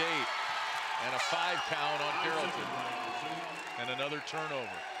Elite 8. And a 5 count on Carrollton. And another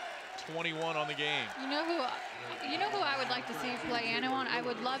turnover. 21 on the game. You know who I would like to see play Annawan? I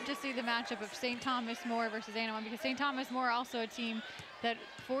would love to see the matchup of St. Thomas More versus Annawan, because St. Thomas More also a team that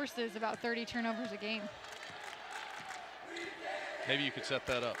forces about 30 turnovers a game. Maybe you could set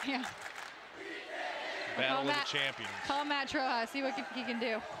that up. Yeah. Battle of the champions. Call Matt Troja, see what he can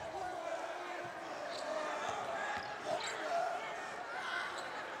do.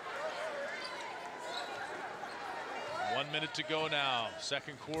 One minute to go now,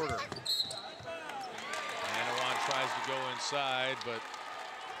 second quarter. Annawan tries to go inside, but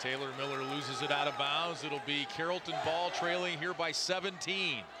Taylor Miller loses it out of bounds. It'll be Carrollton ball, trailing here by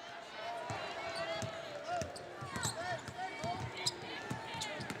 17.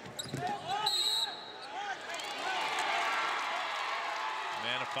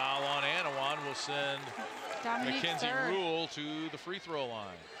 And a foul on Annawan will send Mackenzie Rule to the free throw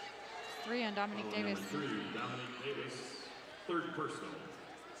line. 3 on Dominique Davis. Dominique Davis, third personal.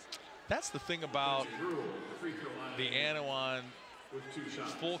 That's the thing about the Annawan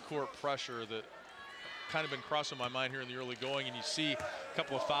full court pressure that kind of been crossing my mind here in the early going, and you see a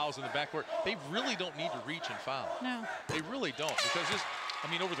couple of fouls in the backcourt. They really don't need to reach and foul. No. They really don't, because this,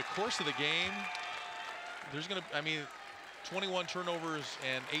 I mean, over the course of the game, there's going to, I mean, 21 turnovers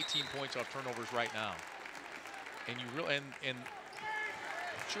and 18 points off turnovers right now. And you really, and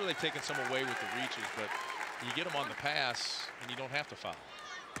I'm sure they've taken some away with the reaches, but you get them on the pass and you don't have to foul.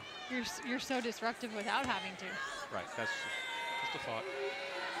 You're so disruptive without having to. Right, that's just a thought.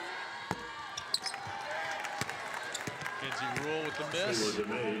 Mackenzie Rule with the miss.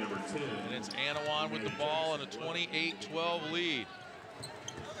 And it's Annawan with the ball and a 28-12 lead.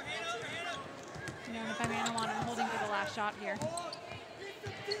 You know, if I'm Annawan, I'm holding for the last shot here.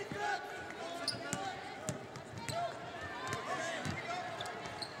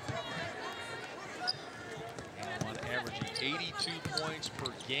 Annawan averaging 82 points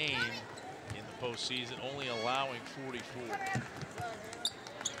per game in the postseason, only allowing 44.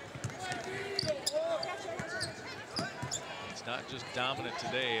 It's not just dominant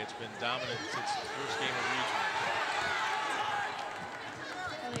today, it's been dominant since the first game of regional.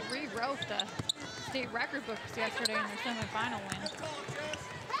 Well, they rewrote the state record books yesterday in their semifinal win.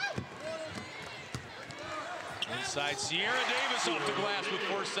 Inside, Sierra Davis off the glass with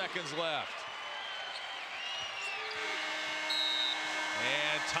 4 seconds left.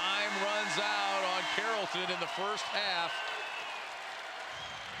 And time runs out on Carrollton in the first half.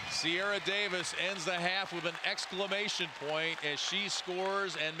 Sierra Davis ends the half with an exclamation point as she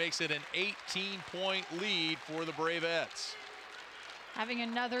scores and makes it an 18-point lead for the Bravettes. Having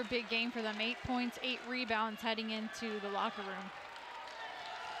another big game for them, 8 points, 8 rebounds heading into the locker room.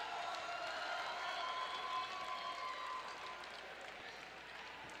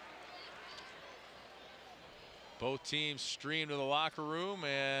 Both teams stream to the locker room,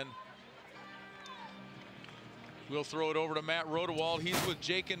 and we'll throw it over to Matt Rodewald. He's with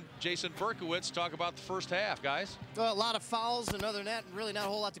Jason Berkowitz. Talk about the first half, guys. Well, a lot of fouls, and other than that, really not a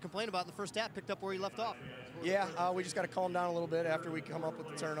whole lot to complain about in the first half. Picked up where he left off. Yeah, we just got to calm down a little bit after we come up with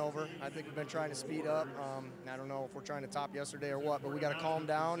the turnover. I think we've been trying to speed up. I don't know if we're trying to top yesterday or what, but we got to calm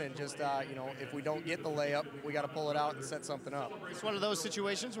down and just, you know, if we don't get the layup, we got to pull it out and set something up. It's one of those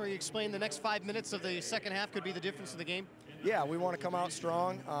situations where you explain the next 5 minutes of the second half could be the difference in the game. Yeah, we want to come out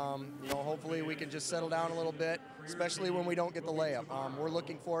strong. You know, hopefully we can just settle down a little bit, especially when we don't get the layup. We're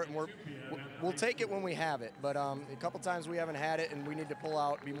looking for it, and we'll take it when we have it. But a couple times we haven't had it, and we need to pull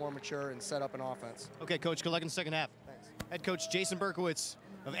out, be more mature, and set up an offense. Okay, Coach, good luck in the second half. Thanks. Head coach Jason Berkowitz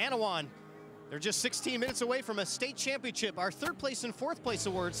of Annawan. They're just 16 minutes away from a state championship. Our third place and fourth place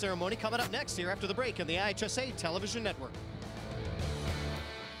award ceremony coming up next here after the break on the IHSA Television Network.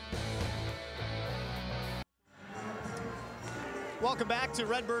 Welcome back to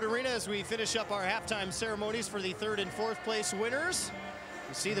Redbird Arena as we finish up our halftime ceremonies for the third and fourth place winners.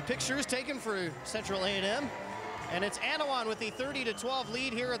 You see the pictures taken for Central A&M. And it's Annawan with the 30-12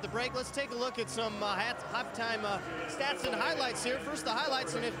 lead here at the break. Let's take a look at some halftime stats and highlights here. First, the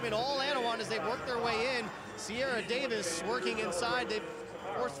highlights, and it's been all Annawan as they've worked their way in. Sierra Davis working inside. They've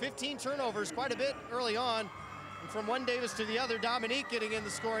forced 15 turnovers, quite a bit early on. And from one Davis to the other, Dominique getting in the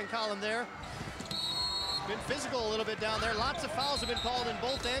scoring column there. Been physical a little bit down there. Lots of fouls have been called in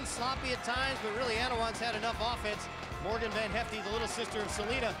both ends, sloppy at times, but really Annawan's had enough offense. Morgan Van Hefty, the little sister of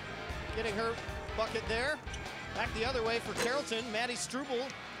Selena, getting her bucket there. Back the other way for Carrollton, Maddie Struble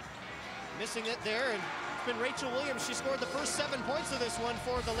missing it there, and it's been Rachel Williams. She scored the first 7 points of this one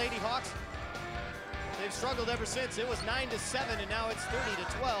for the Lady Hawks. They've struggled ever since. It was 9-7, and now it's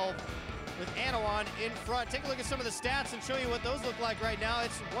 30-12 with Annawan in front. Take a look at some of the stats and show you what those look like right now.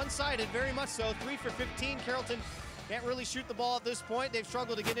 It's one-sided, very much so. 3 for 15. Carrollton can't really shoot the ball at this point. They've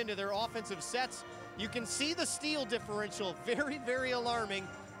struggled to get into their offensive sets. You can see the steal differential, very, very alarming.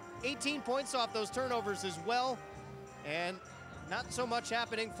 18 points off those turnovers as well, and not so much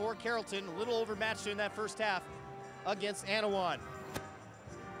happening for Carrollton. A little overmatched in that first half against Annawan.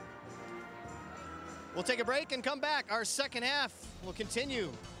 We'll take a break and come back. Our second half will continue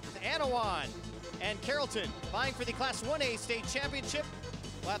with Annawan and Carrollton vying for the Class 1A state championship.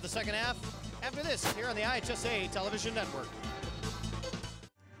 We'll have the second half after this here on the IHSA television network.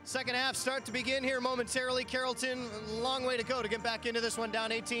 Second half start to begin here momentarily. Carrollton, a long way to go to get back into this one,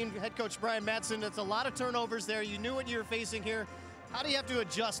 down 18. Head coach Brian Matson, it's a lot of turnovers there. You knew what you were facing here. How do you have to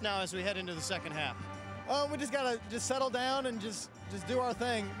adjust now as we head into the second half? We just got to settle down and just do our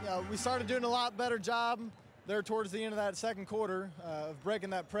thing. We started doing a lot better job there towards the end of that second quarter of breaking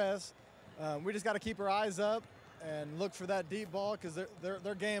that press. We just got to keep our eyes up and look for that deep ball because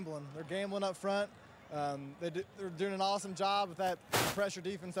they're gambling. They're gambling up front. They're doing an awesome job with that pressure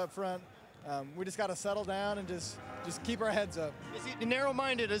defense up front. We just got to settle down and just keep our heads up. Is it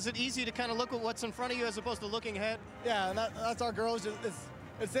narrow-minded? Is it easy to kind of look at what's in front of you as opposed to looking ahead? Yeah, and that's our girls.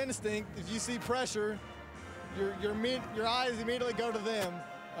 It's instinct. If you see pressure, your eyes immediately go to them.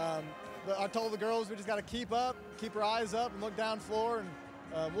 But I told the girls we just got to keep up, keep our eyes up, and look down floor,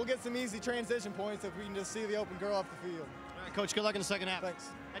 and we'll get some easy transition points if we can just see the open girl off the field. All right, Coach, good luck in the second half. Thanks.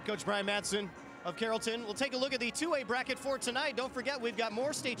 Head coach Brian Matson of Carrollton. We'll take a look at the 2A bracket for tonight. Don't forget, we've got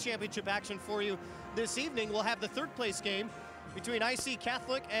more state championship action for you this evening. We'll have the third place game between IC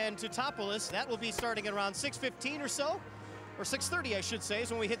Catholic and Teutopolis. That will be starting at around 6:15 or so, or 6:30, I should say,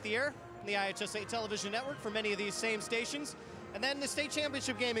 is when we hit the air on the IHSA television network for many of these same stations. And then the state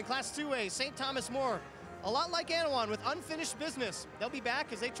championship game in Class 2A, St. Thomas More, a lot like Annawan with unfinished business. They'll be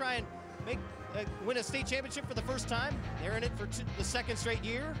back as they try and win a state championship for the first time. They're in it for the second straight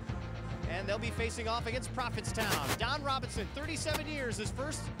year. And they'll be facing off against Prophetstown. Don Robinson, 37 years, his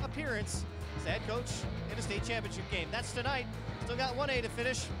first appearance as head coach in a state championship game. That's tonight. Still got 1A to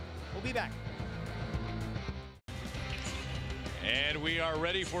finish. We'll be back. And we are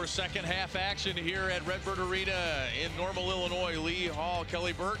ready for second half action here at Redbird Arena in Normal, Illinois. Lee Hall,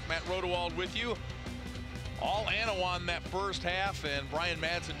 Kelly Burke, Matt Rodewald with you. All Annawan that first half, and Brian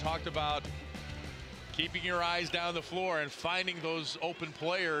Madsen talked about keeping your eyes down the floor and finding those open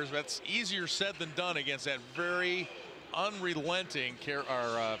players. That's easier said than done against that very unrelenting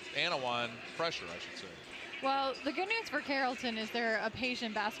Annawan pressure, I should say. Well, the good news for Carrollton is they're a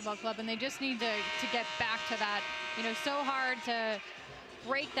patient basketball club, and they just need to get back to that. You know, so hard to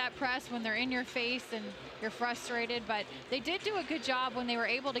break that press when they're in your face and you're frustrated, but they did do a good job when they were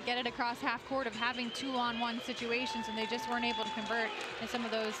able to get it across half court of having 2-on-1 situations, and they just weren't able to convert in some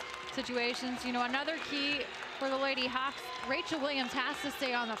of those situations. You know, another key for the Lady Hawks, Rachel Williams has to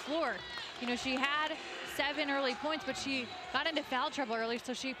stay on the floor. You know, she had 7 early points, but she got into foul trouble early,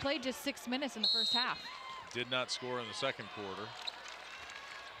 so she played just 6 minutes in the first half. Did not score in the second quarter.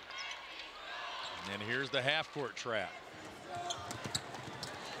 And here's the half-court trap.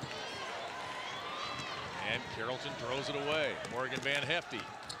 And Carrollton throws it away. Morgan Van Hefty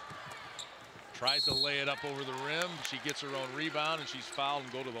tries to lay it up over the rim. She gets her own rebound, and she's fouled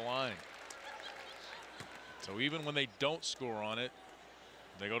and go to the line. So even when they don't score on it,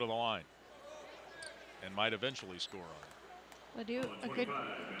 they go to the line and might eventually score on it. They do a good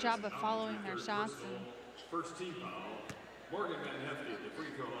job of following their shots. First team foul, Morgan Van Hefty at the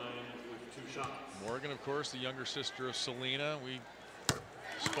free throw line with 2 shots. Morgan, of course, the younger sister of Selena. We've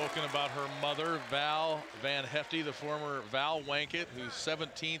spoken about her mother, Val Van Hefty, the former Val Wankett, who's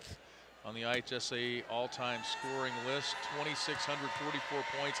 17th on the IHSA all-time scoring list, 2,644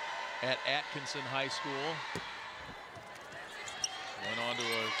 points at Atkinson High School. Went on to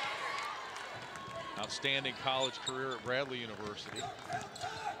an outstanding college career at Bradley University.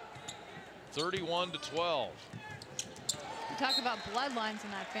 31-12. We talk about bloodlines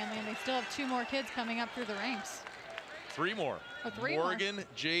in that family, and they still have 2 more kids coming up through the ranks. 3 more. Oh, 3 Morgan, more.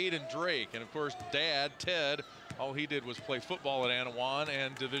 Jade, and Drake. And of course, Dad, Ted, all he did was play football at Annawan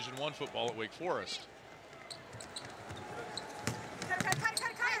and Division I football at Wake Forest.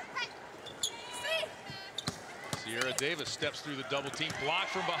 Sierra Davis steps through the double team,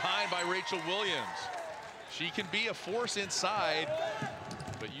 blocked from behind by Rachel Williams. She can be a force inside,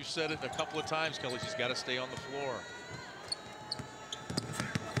 but you said it a couple of times, Kelly, she's got to stay on the floor.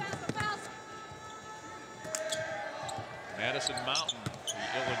 Madison Mountain,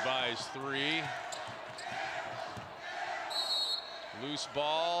 the ill-advised 3. Loose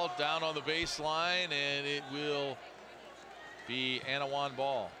ball down on the baseline, and it will be Annawan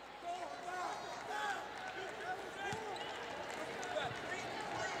ball.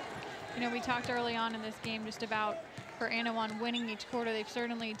 You know, we talked early on in this game just about for Annawan winning each quarter. They've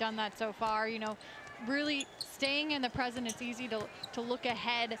certainly done that so far. You know, really staying in the present. It's easy to look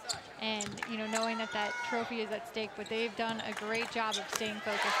ahead and, you know, knowing that that trophy is at stake, but they've done a great job of staying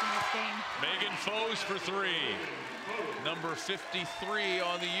focused in this game. Megan Foes for 3. Number 53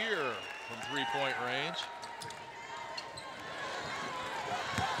 on the year from three-point range.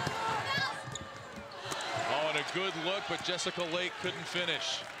 Oh, and a good look, but Jessica Lake couldn't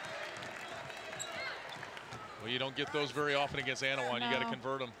finish. Well, you don't get those very often against Annawan. No. You got to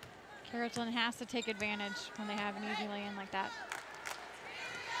convert them. Carrollton has to take advantage when they have an easy lay-in like that.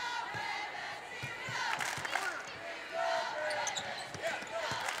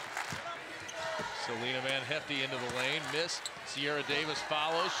 Selena Van Hefty into the lane, missed. Sierra Davis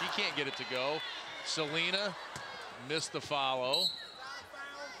follows. She can't get it to go. Selena missed the follow.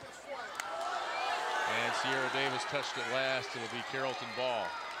 And Sierra Davis touched it last. It'll be Carrollton ball.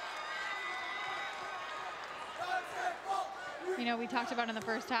 You know, we talked about in the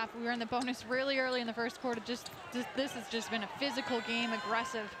first half, we were in the bonus really early in the first quarter. This has just been a physical game,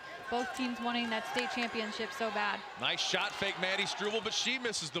 aggressive. Both teams wanting that state championship so bad. Nice shot fake, Maddie Struble, but she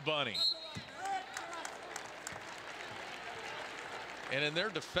misses the bunny. And in their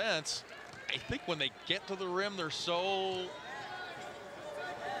defense, I think when they get to the rim, they're so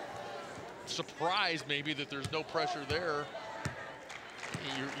surprised maybe that there's no pressure there.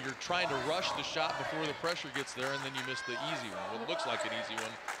 You're trying to rush the shot before the pressure gets there, and then you miss the easy one. What looks like an easy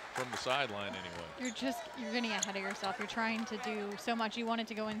one from the sideline anyway. You're getting ahead of yourself. You're trying to do so much. You want it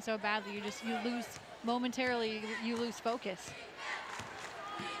to go in so badly. You lose momentarily. You lose focus.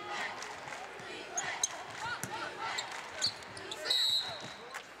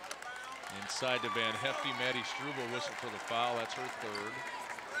 Inside to Van Hefty. Maddie Struble whistle for the foul. That's her third.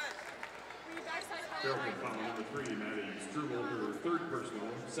 Carrollton foul number 3, Maddie Struble, her third personal,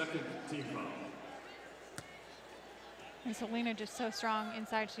 second team foul. And Selena just so strong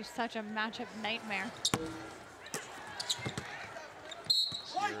inside. She's such a matchup nightmare.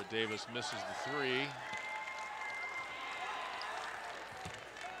 Sierra Davis misses the three.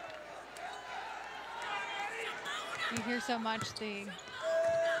 You hear so much the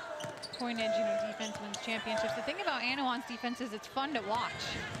pointage, defense wins championships. The thing about Annawan's defense is it's fun to watch.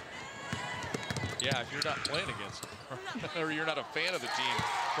 Yeah, if you're not playing against it, or you're not a fan of the team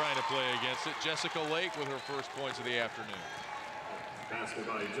trying to play against it. Jessica Lake with her first points of the afternoon. Basket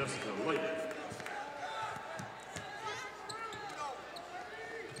by Jessica Lake.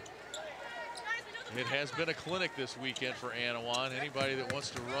 It has been a clinic this weekend for Annawan. Anybody that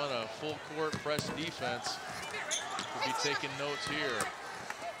wants to run a full court press defense will be taking notes here.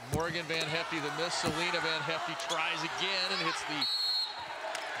 Morgan Van Hefty the miss. Selena Van Hefty tries again and hits the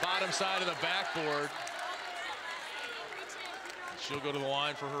bottom side of the backboard. She'll go to the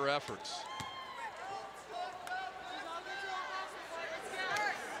line for her efforts.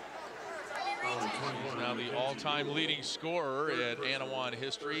 She's now the all-time leading scorer at Annawan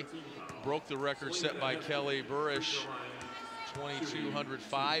history. Broke the record set by Kelly Burish,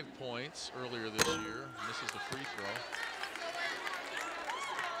 2,205 points earlier this year. Misses the free throw.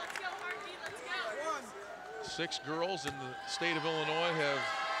 6 girls in the state of Illinois have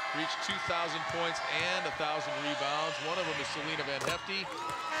reached 2,000 points and 1,000 rebounds. One of them is Selena Van Hefty.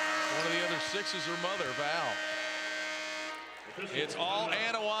 One of the other 6 is her mother, Val. It's all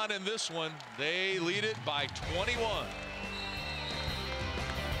Annawan in this one. They lead it by 21.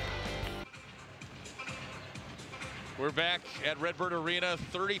 We're back at Redbird Arena,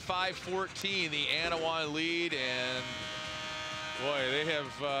 35-14, the Annawan lead, and boy, they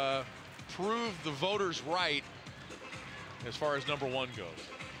have proved the voters right as far as number 1 goes.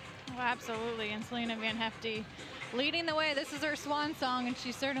 Oh, absolutely, and Selena Van Hefty leading the way. This is her swan song, and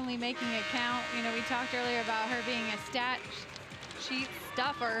she's certainly making it count. We talked earlier about her being a stat sheet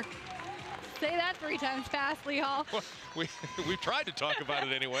stuffer. Say that 3 times fast, Lee Hall. Well, we've tried to talk about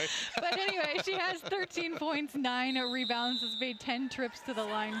it anyway. But anyway, she has 13 points, 9 rebounds, has made 10 trips to the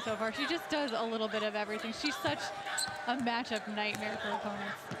line so far. She just does a little bit of everything. She's such a matchup nightmare for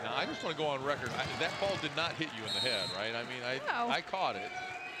opponents. Now, I just want to go on record. That ball did not hit you in the head, right? I mean, I caught it.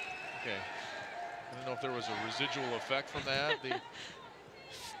 Okay. I don't know if there was a residual effect from that. The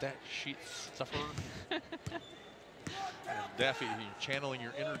stat sheet stuffer. Daffy, you're channeling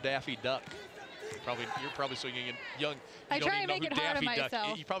your inner Daffy Duck. You're probably so young. I try and make it hard on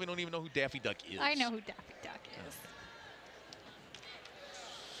myself. You probably don't even know who Daffy Duck is. I know who Daffy Duck is.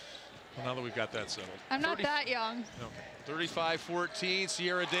 Well, now that we've got that settled. I'm not that young. Okay. 35-14.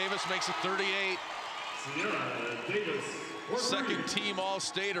 Sierra Davis makes it 38. Sierra Davis. Second team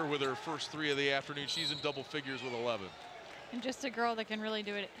All-Stater with her first 3 of the afternoon. She's in double figures with 11. And just a girl that can really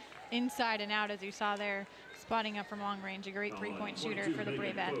do it inside and out, as you saw there, spotting up from long range. A great 3-point shooter for the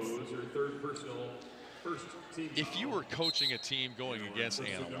Bravettes. If you were coaching a team going against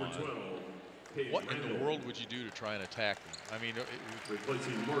Annawan, what in the world would you do to try and attack them? I mean,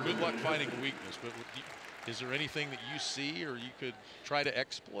 good luck finding weakness, but Is there anything that you see or you could try to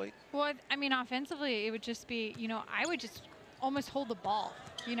exploit? Well, I mean, offensively, it would just be, you know, I would just almost hold the ball,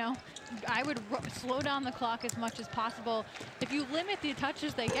 you know. I would slow down the clock as much as possible. If you limit the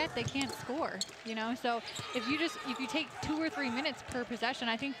touches they get, they can't score, you know. So if you take 2 or 3 minutes per possession,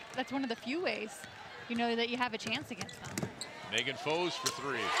 I think that's one of the few ways, you know, that you have a chance against them. Megan Foes for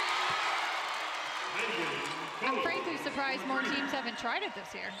 3. I'm frankly surprised more teams haven't tried it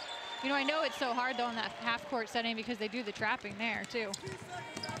this year. You know, I know it's so hard though in that half-court setting because they do the trapping there too.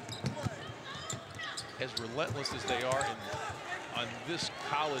 As relentless as they are on this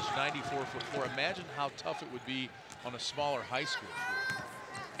college 94-foot, imagine how tough it would be on a smaller high school floor.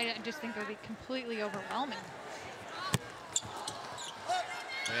 I just think it would be completely overwhelming.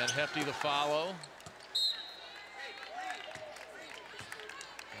 And Hefty the follow.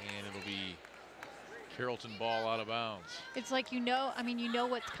 And it'll be Carrollton ball out of bounds. It's like, you know, I mean, you know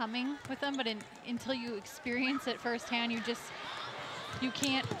what's coming with them, but until you experience it firsthand, you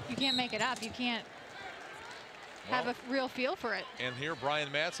can't make it up. You can't have a real feel for it. And here, Brian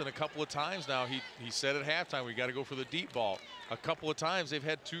Madsen, a couple of times now, he said at halftime, we got to go for the deep ball. A couple of times they've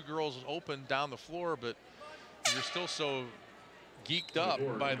had 2 girls open down the floor, but you're still so geeked up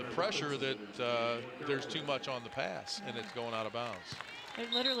by the pressure that there's too much on the pass, and it's going out of bounds. It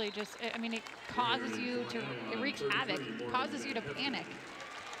literally just, I mean, it causes you to, it wreaks havoc, causes you to panic.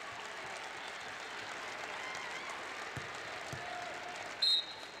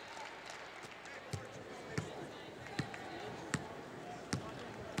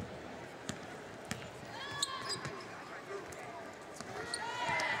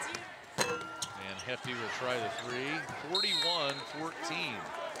 And Hefty will try the 3, 41-14.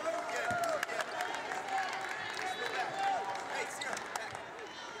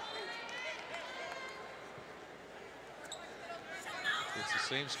 It's the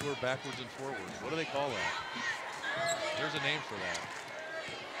same score backwards and forwards. What do they call that? There's a name for that.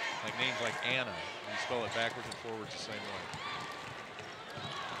 Like names like Anna. You spell it backwards and forwards the same way.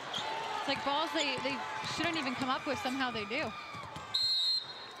 It's like balls they shouldn't even come up with, somehow they do.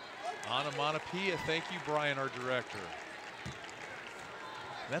 Onomatopoeia. Thank you, Brian, our director.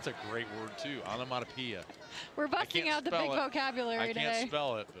 That's a great word too, onomatopoeia. We're busting out the big vocabulary today. I can't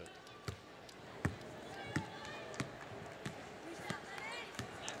spell it, but.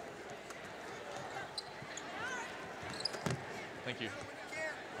 Thank you.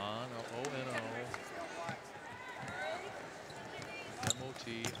 O-N-O.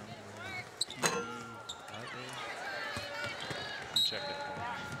 M-O-T. You check it.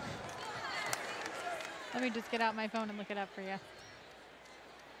 Let me just get out my phone and look it up for you.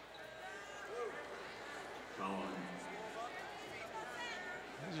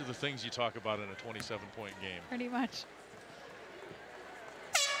 These are the things you talk about in a 27-point game. Pretty much.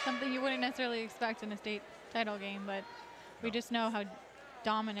 Something you wouldn't necessarily expect in a state title game, but we just know how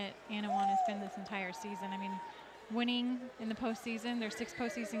dominant Annawan has been this entire season. I mean, winning in the postseason, their 6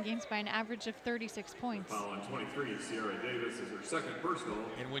 postseason games by an average of 36 points. Foul on 23, Sierra Davis is her 2nd personal.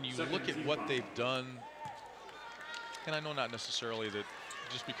 And when you look at what they've done, and I know not necessarily that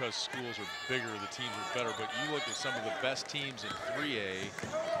just because schools are bigger, the teams are better, but you look at some of the best teams in 3A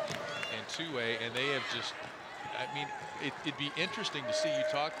and 2A, and they have just, I mean, it'd be interesting to see, you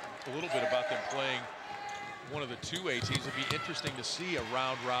talk a little bit about them playing one of the 2A teams. It'd be interesting to see a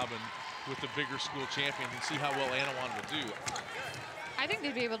round robin with the bigger school champion and see how well Annawan will do. I think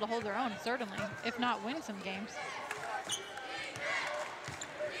they'd be able to hold their own, certainly, if not win some games.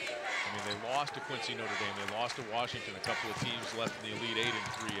 I mean, they lost to Quincy Notre Dame. They lost to Washington. A couple of teams left in the Elite 8 in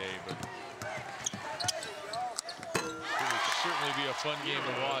 3A, but it would certainly be a fun game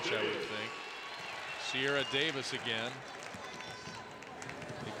to watch, I would think. Sierra Davis again.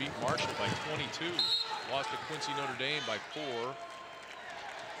 They beat Marshall by 22. Lost to Quincy Notre Dame by 4.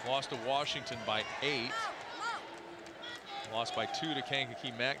 Lost to Washington by 8. Lost by 2 to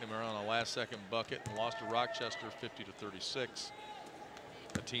Kankakee McNamara on a last-second bucket, and lost to Rochester 50-36.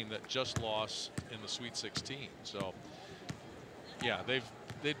 A team that just lost in the Sweet 16. So, yeah, they've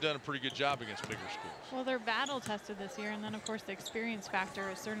done a pretty good job against bigger schools. Well, they're battle tested this year, and then of course the experience factor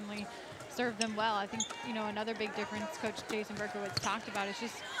has certainly served them well. I think, you know, another big difference Coach Jason Berkowitz talked about is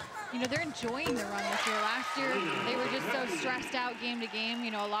just, you know, they're enjoying the run this year. Last year, they were just so stressed out game to game.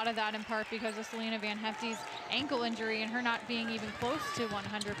 You know, a lot of that in part because of Selena Van Hefty's ankle injury and her not being even close to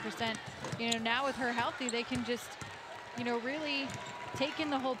 100%. You know, now with her healthy, they can just, you know, really take in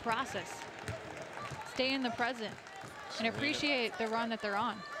the whole process, stay in the present, and appreciate the run that they're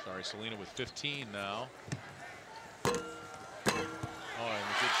on. Sorry, Selena with 15 now. Oh, and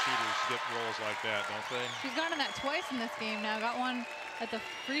the good shooters get rolls like that, don't they? She's gotten that twice in this game now. Got one at the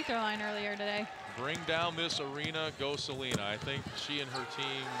free throw line earlier today. Bring down this arena, go Selena. I think she and her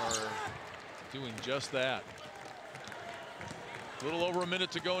team are doing just that. A little over a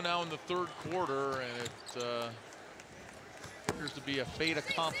minute to go now in the third quarter, and it appears to be a fait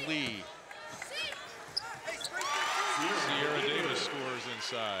accompli. Sierra Davis scores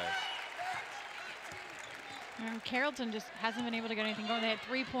inside. And Carrollton just hasn't been able to get anything going. They had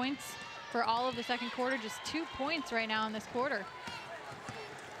 3 points for all of the second quarter, just 2 points right now in this quarter.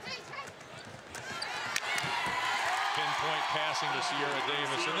 Pinpoint passing to Sierra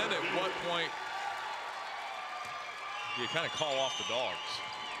Davis, and then at what point do you kind of call off the dogs?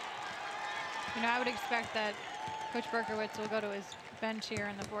 You know, I would expect that Coach Berkowitz will go to his bench here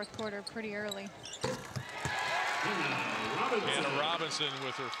in the fourth quarter pretty early. Hannah Robinson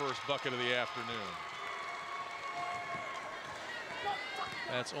with her first bucket of the afternoon.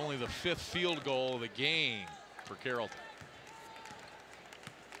 That's only the 5th field goal of the game for Carrollton.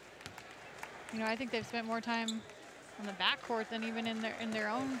 You know, I think they've spent more time on the backcourt than even in their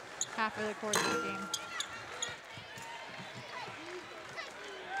own half of the court of the game.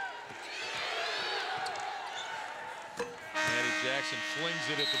 Maddie Jackson flings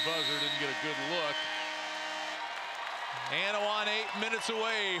it at the buzzer, didn't get a good look. Annawan 8 minutes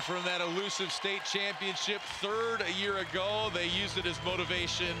away from that elusive state championship. Third a year ago. They used it as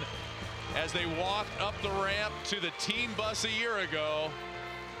motivation as they walked up the ramp to the team bus a year ago.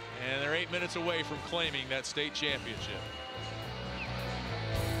 And they're 8 minutes away from claiming that state championship.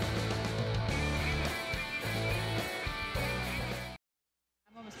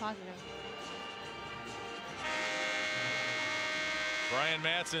 I'm almost positive. Brian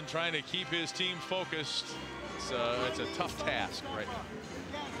Matson trying to keep his team focused. It's a tough task right now.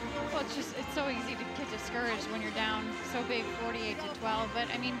 Well, it's so easy to get discouraged when you're down so big, 48-12. But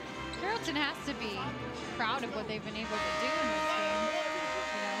I mean, Carrollton has to be proud of what they've been able to do in this game.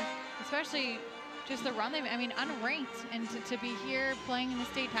 You know, especially just the run I mean, unranked, and to be here playing in the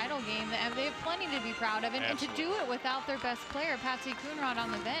state title game, they have plenty to be proud of, and to do it without their best player, Patsy Coonrod,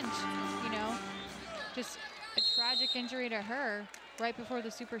 on the bench. You know, just a tragic injury to her right before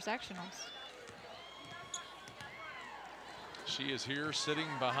the Super Sectionals. She is here sitting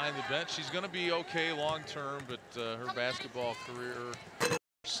behind the bench. She's going to be okay long term, but her basketball career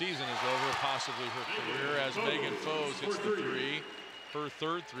season is over, possibly her career, as Megan Foes hits the 3, her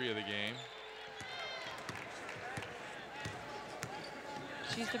 3rd 3 of the game.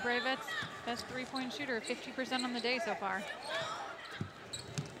 She's the Bravettes' best 3-point shooter, 50% on the day so far.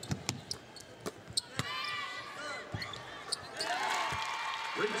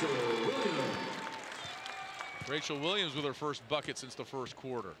 Rachel Williams with her first bucket since the first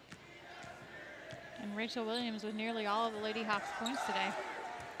quarter. And Rachel Williams with nearly all of the Lady Hawks points today.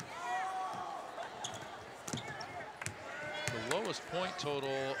 The lowest point total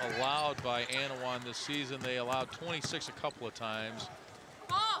allowed by Annawan this season. They allowed 26 a couple of times.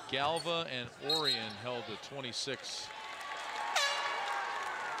 Galva and Orion held to 26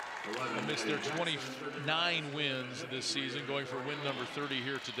 amidst their 29 wins this season, going for win number 30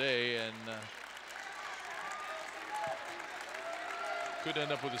 here today, and could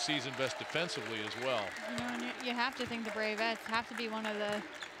end up with a season best defensively as well. You know, and you have to think the Bravettes have to be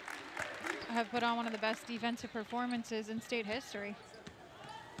have put on one of the best defensive performances in state history.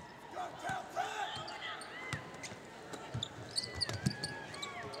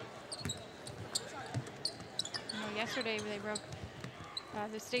 You know, yesterday they broke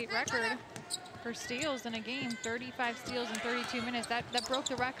the state record for steals in a game, 35 steals in 32 minutes. That broke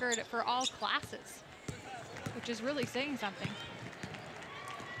the record for all classes, which is really saying something.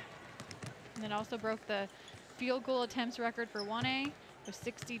 And it also broke the field goal attempts record for 1A with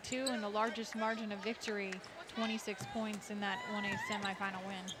 62, and the largest margin of victory, 26 points in that 1A semifinal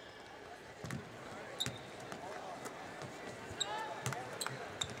win.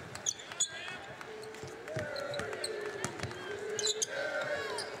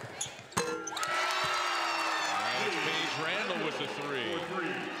 With the 3.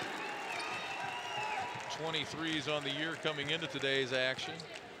 23s on the year coming into today's action.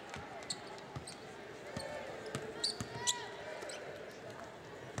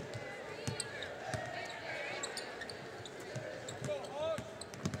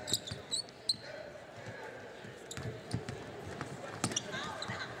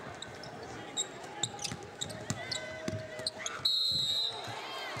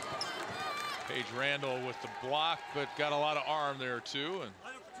 Randall with the block, but got a lot of arm there too, and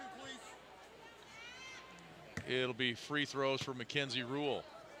it'll be free throws for Mackenzie Rule.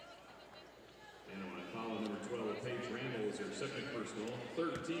 And on foul number 12, Paige Randall is her second personal,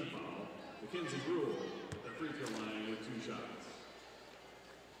 3rd team foul. Mackenzie Rule at the free throw line with 2 shots.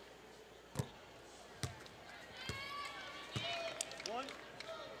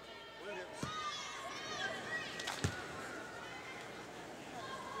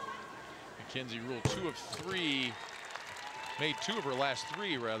 Kinsey ruled 2 of 3, made 2 of her last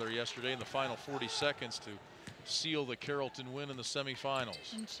 3 rather yesterday in the final 40 seconds to seal the Carrollton win in the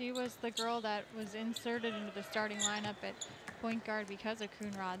semifinals. And she was the girl that was inserted into the starting lineup at point guard because of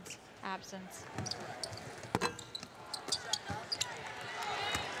Coonrod's absence.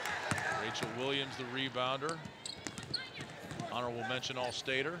 Rachel Williams, the rebounder. Honorable mention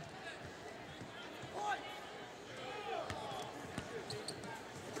All-Stater.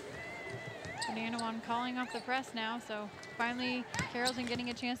 And Annawan calling off the press now, so finally Carrollton getting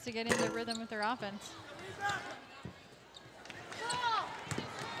a chance to get into rhythm with their offense. And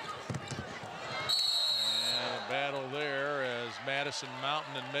a battle there as Madison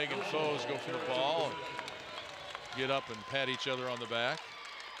Mountain and Megan Foes go for the ball and get up and pat each other on the back.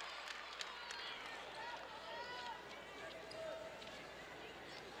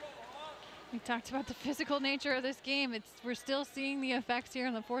 We talked about the physical nature of this game. We're still seeing the effects here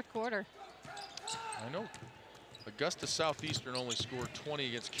in the fourth quarter. I know Augusta Southeastern only scored 20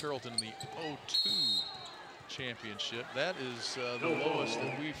 against Carrollton in the 02 championship. That is the lowest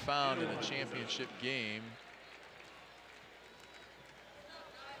that we found in a championship game.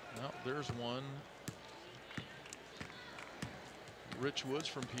 Well, there's one. Rich Woods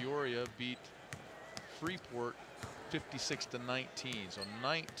from Peoria beat Freeport 56-19. So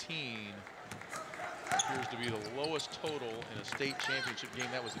 19 appears to be the lowest total in a state championship game.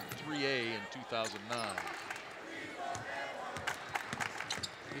 That was in 3A in 2009.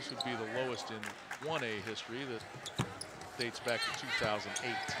 This would be the lowest in 1A history that dates back to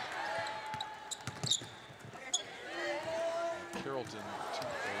 2008.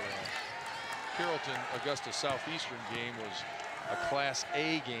 Carrollton Augusta Southeastern game was a Class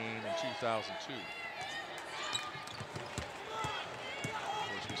A game in 2002. Of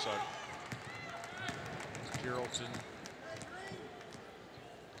course, we saw Carrollton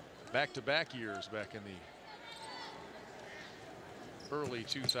back-to-back years back in the early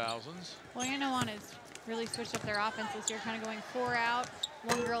 2000s. Well, Annawan has really switched up their offense this year, kind of going 4 out,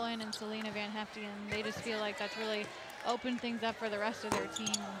 1 girl in, and Selena Van Hefty, and they just feel like that's really opened things up for the rest of their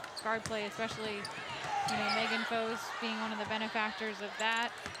team. Guard play, especially, you know, Megan Foes being one of the benefactors of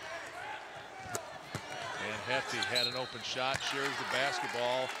that. Van Hefty had an open shot, shares the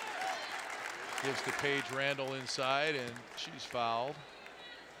basketball, gives to Paige Randall inside, and she's fouled.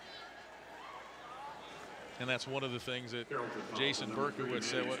 And that's one of the things that Jason Berkowitz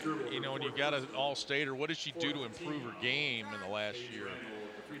said, you know, when you got an all-stater, what did she do to improve her game in the last year?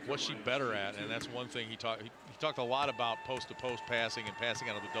 What's she better at? And that's one thing he talked a lot about post-to-post passing and passing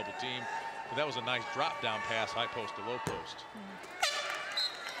out of the double team. But that was a nice drop-down pass, high post to low post.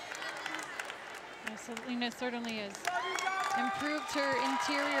 Yeah, Selena certainly has improved her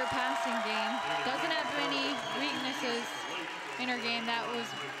interior passing game. Doesn't have many weaknesses in her game. That was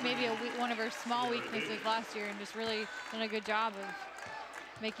maybe one of her small weaknesses last year, and just really done a good job of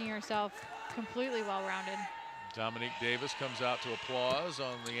making herself completely well-rounded. Dominique Davis comes out to applause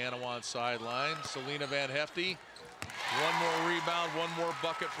on the Annawan sideline. Selena Van Hefty, one more rebound, one more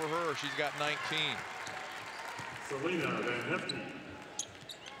bucket for her. She's got 19. Selena Van Hefty.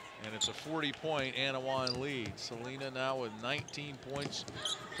 And it's a 40-point Annawan lead. Selena now with 19 points,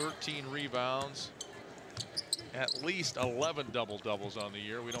 13 rebounds, at least 11 double-doubles on the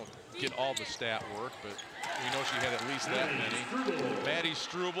year. We don't get all the stat work, but we know she had at least that many. Maddie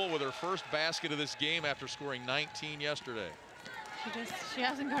Struble with her first basket of this game after scoring 19 yesterday. She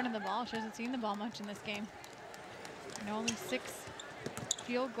hasn't gone to the ball. She hasn't seen the ball much in this game. And only 6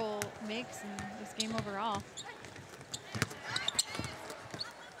 field goal makes in this game overall.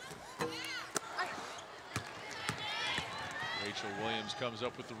 Rachel Williams comes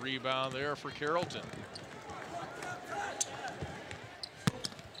up with the rebound there for Carrollton.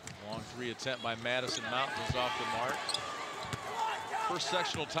 Long 3 attempt by Madison Mountain is off the mark. First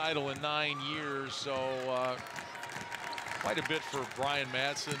sectional title in 9 years, so quite a bit for Brian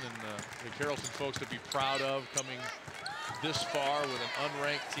Madsen and the Carrollton folks to be proud of, coming this far with an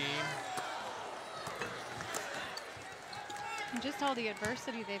unranked team. And just all the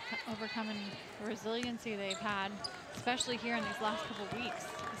adversity they've overcome and the resiliency they've had, especially here in these last couple weeks,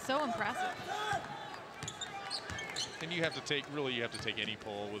 is so impressive. And you have to take, really, you have to take any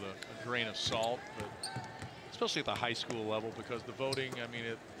poll with a grain of salt, but especially at the high school level, because the voting, I mean,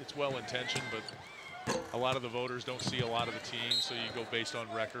 it's well-intentioned, but a lot of the voters don't see a lot of the teams, so you go based on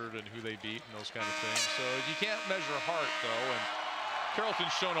record and who they beat and those kind of things. So you can't measure heart, though, and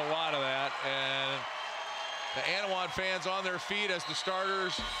Carrollton's shown a lot of that, and the Annawan fans on their feet as the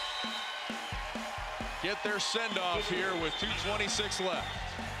starters get their send-off here with 2:26 left.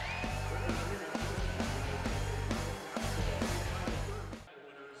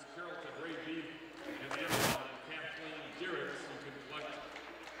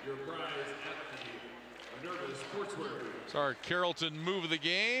 It's our Carrollton move of the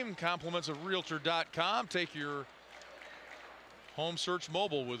game. Compliments of Realtor.com. Take your home search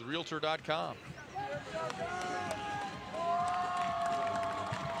mobile with Realtor.com.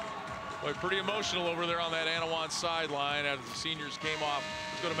 Boy, pretty emotional over there on that Annawan sideline as the seniors came off.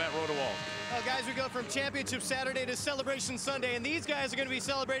 Let's go to Matt Rodewald. Well, guys, we go from Championship Saturday to Celebration Sunday, and these guys are going to be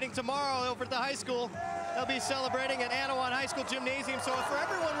celebrating tomorrow over at the high school. They'll be celebrating at Annawan High School Gymnasium. So for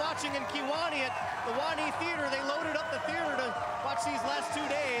everyone watching in Kewanee at the Wanee Theater, they loaded up the theater to watch these last 2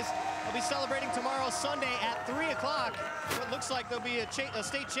 days. They'll be celebrating tomorrow, Sunday, at 3 o'clock. What looks like there'll be a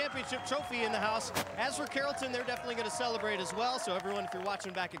state championship trophy in the house. As for Carrollton, they're definitely going to celebrate as well. So everyone, if you're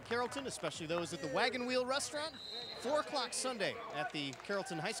watching back in Carrollton, especially those at the Wagon Wheel Restaurant, 4 o'clock Sunday at the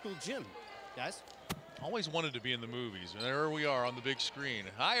Carrollton High School Gym. Guys? Always wanted to be in the movies, and there we are on the big screen.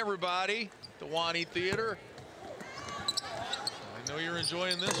 Hi, everybody, the Wanee Theater. I know you're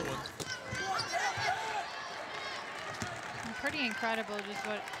enjoying this one. Pretty incredible just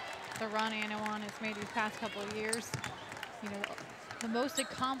what the run Annawan has made these past couple of years. You know, the most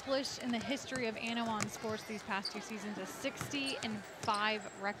accomplished in the history of Annawan sports these past 2 seasons, a 60-5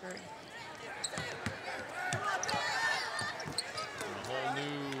 record. A whole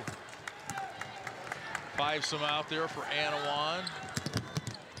new fivesome out there for Annawan.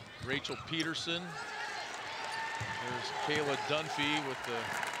 Rachel Peterson. There's Kayla Dunphy with the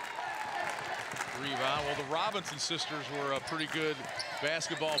rebound. Well, the Robinson sisters were a pretty good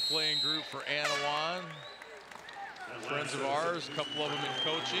basketball playing group for Annawan. Friends of ours, a couple of them in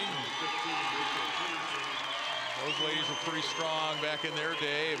coaching. Those ladies were pretty strong back in their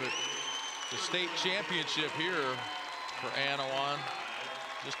day, but the state championship here for Annawan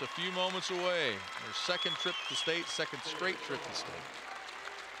just a few moments away. Their second trip to state, second straight trip to state.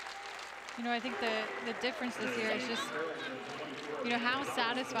 You know, I think the difference this year is just, you know, how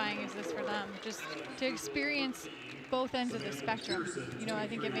satisfying is this for them? Just to experience both ends of the spectrum. You know, I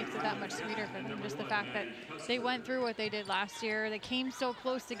think it makes it that much sweeter for them. Just the fact that they went through what they did last year. They came so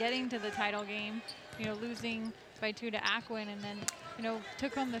close to getting to the title game, you know, losing by 2 to Aquin, and then, you know,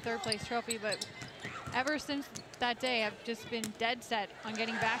 took home the 3rd place trophy. But ever since that day, I've just been dead set on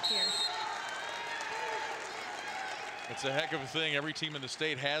getting back here. It's a heck of a thing. Every team in the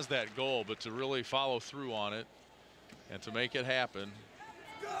state has that goal, but to really follow through on it and to make it happen.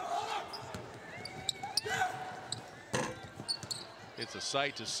 It's a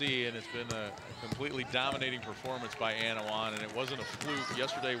sight to see, and it's been a completely dominating performance by Annawan, and it wasn't a fluke.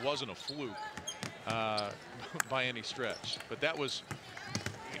 Yesterday wasn't a fluke by any stretch, but that was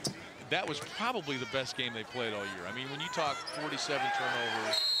probably the best game they played all year. I mean, when you talk 47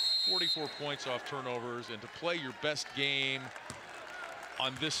 turnovers, 44 points off turnovers, and to play your best game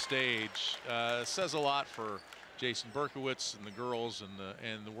on this stage says a lot for Jason Berkowitz and the girls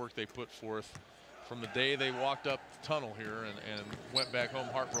and the work they put forth from the day they walked up the tunnel here and went back home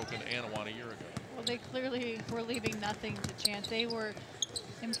heartbroken to Annawan a year ago. Well, they clearly were leaving nothing to chance. They were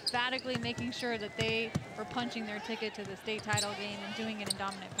emphatically making sure that they were punching their ticket to the state title game and doing it in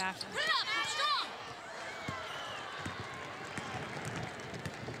dominant fashion.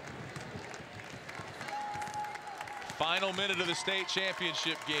 Final minute of the state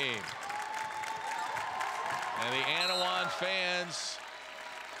championship game. And the Annawan fans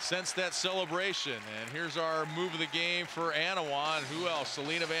sense that celebration. And here's our move of the game for Annawan. Who else?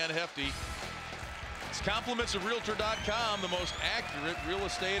 Selena Van Hefty. It's compliments of Realtor.com, the most accurate real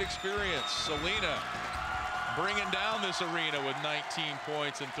estate experience. Selena bringing down this arena with 19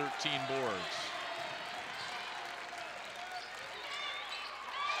 points and 13 boards.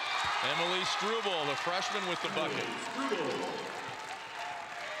 Emily Struble, the freshman, with the bucket.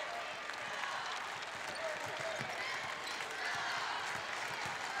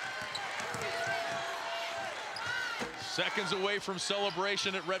 Seconds away from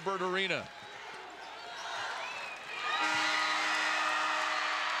celebration at Redbird Arena.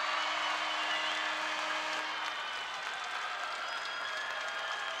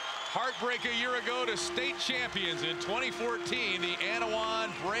 Heartbreak a year ago to state champions in 2014. The Annawan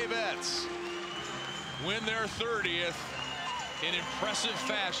Bravettes win their 30th in impressive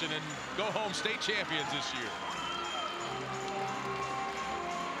fashion and go home state champions this year.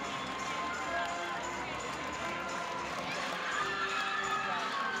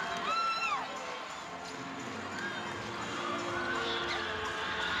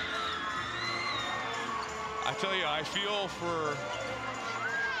 I tell you, I feel for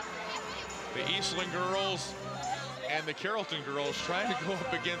the Eastland girls and the Carrollton girls trying to go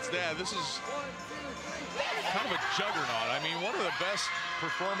up against that. This is kind of a juggernaut. I mean, one of the best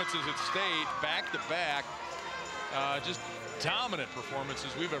performances at state, back to back. just dominant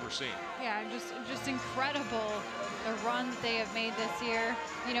performances we've ever seen. Yeah, just incredible, the run that they have made this year,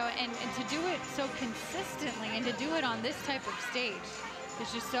 you know, and to do it so consistently and to do it on this type of stage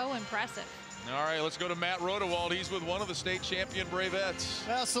is just so impressive. All right, let's go to Matt Rodewald. He's with one of the state champion Bravettes.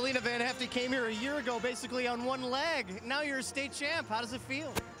 Well, Selena Van Hefty came here a year ago basically on one leg. Now you're a state champ. How does it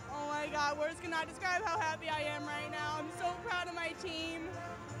feel? Oh my God, words cannot describe how happy I am right now. I'm so proud of my team.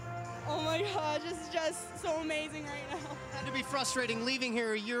 Oh my gosh, it's just so amazing right now. It had to be frustrating leaving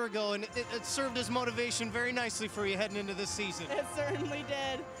here a year ago, and it served as motivation very nicely for you heading into this season. It certainly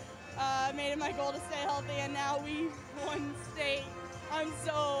did. I made it my goal to stay healthy, and now we won state. I'm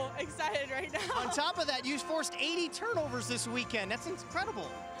so excited right now. On top of that, you forced 80 turnovers this weekend. That's incredible.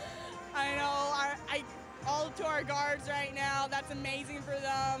 I know. All to our guards right now. That's amazing for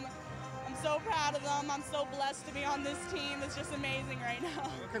them. I'm so proud of them. I'm so blessed to be on this team. It's just amazing right now.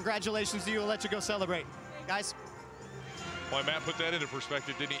 Congratulations to you. We'll let you go celebrate. Guys. Boy, Matt put that into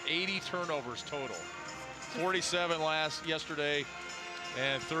perspective, didn't he? 80 turnovers total. 47 yesterday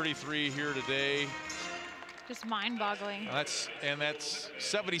and 33 here today. Just mind-boggling. That's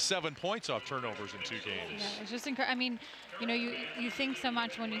 77 points off turnovers in 2 games. Yeah, it's just incredible. I mean, you know, you think so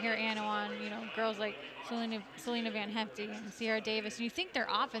much when you hear Annawan, you know, girls like Selena Van Hefty and Sierra Davis, and you think their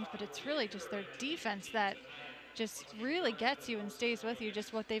offense, but it's really just their defense that just really gets you and stays with you,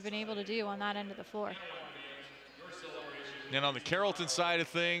 just what they've been able to do on that end of the floor. And on the Carrollton side of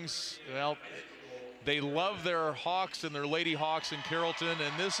things, well, they love their Hawks and their Lady Hawks in Carrollton,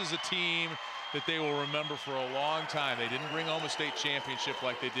 and this is a team that they will remember for a long time. They didn't bring home a state championship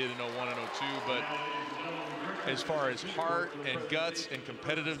like they did in 01 and 02, but as far as heart and guts and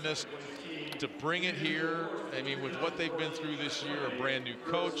competitiveness, to bring it here, I mean, with what they've been through this year, a brand new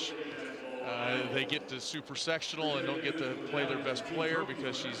coach, they get to super sectional and don't get to play their best player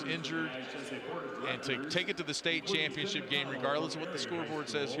because she's injured, and to take it to the state championship game, regardless of what the scoreboard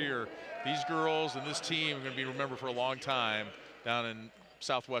says here, these girls and this team are going to be remembered for a long time down in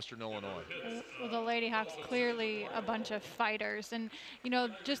Southwestern Illinois. Well, the Lady Hawks clearly a bunch of fighters, and you know,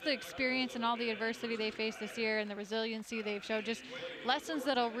 just the experience and all the adversity they faced this year and the resiliency they've showed, just lessons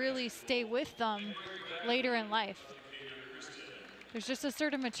that'll really stay with them later in life. There's just a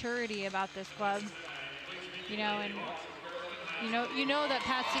certain maturity about this club, you know, and you know that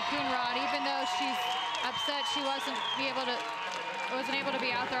Patsy Coonrod, even though she's upset she wasn't able to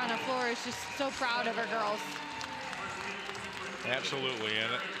be out there on the floor, is just so proud of her girls. Absolutely,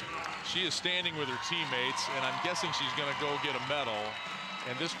 and she is standing with her teammates, and I'm guessing she's going to go get a medal,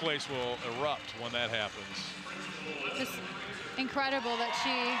 and this place will erupt when that happens. Just incredible that she,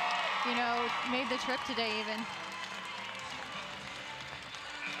 you know, made the trip today even.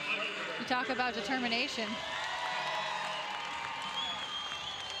 You talk about determination.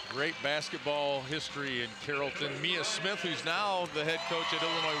 Great basketball history in Carrollton. Mia Smith, who's now the head coach at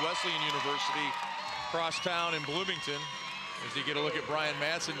Illinois Wesleyan University, crosstown in Bloomington. As you get a look at Brian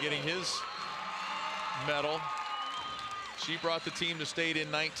Madsen getting his medal. She brought the team to state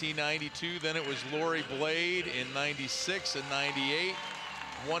in 1992. Then it was Lori Blade in 96 and 98.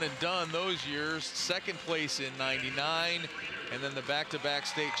 One and done those years. Second place in 99. And then the back-to-back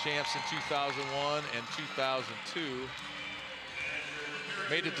state champs in 2001 and 2002.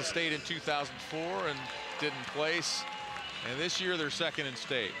 Made it to state in 2004 and didn't place. And this year they're second in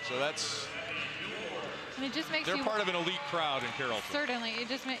state. So that's... And it just makes they're part of an elite crowd in Carrollton. Certainly, it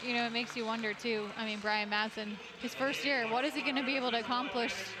just, you know, it makes you wonder too. I mean, Brian Madsen, his first year, what is he going to be able to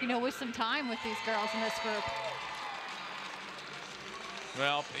accomplish, you know, with some time with these girls in this group?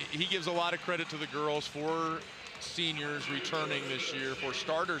 Well, he gives a lot of credit to the girls for seniors returning this year, for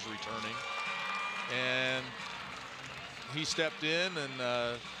starters returning, and he stepped in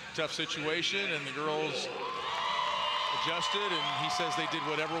a tough situation, and the girls adjusted, and he says they did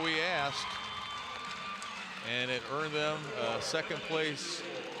whatever we asked. And it earned them a second place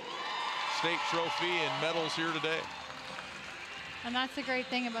state trophy and medals here today. And that's the great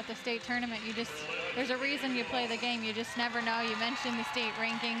thing about the state tournament. There's a reason you play the game. You just never know. You mentioned the state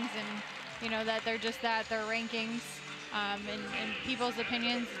rankings, and you know that they're just that, they're rankings, and people's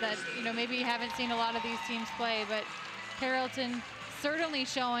opinions that, you know, maybe you haven't seen a lot of these teams play, but Carrollton certainly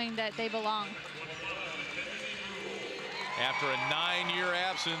showing that they belong. After a 9-year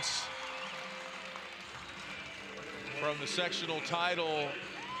absence from the sectional title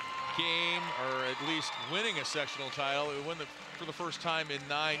game, or at least winning a sectional title, it won for the first time in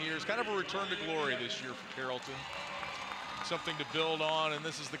 9 years. Kind of a return to glory this year for Carrollton. Something to build on, and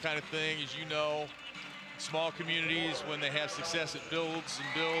this is the kind of thing, as you know, small communities, when they have success, it builds and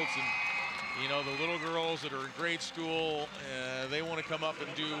builds, and you know, the little girls that are in grade school, they want to come up and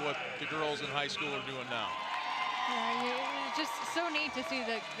do what the girls in high school are doing now. It's just so neat to see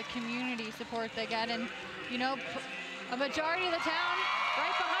the community support they get, and you know, a majority of the town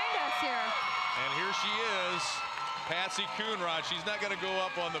right behind us here. And here she is, Patsy Coonrod. She's not going to go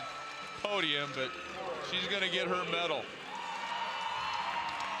up on the podium, but she's going to get her medal.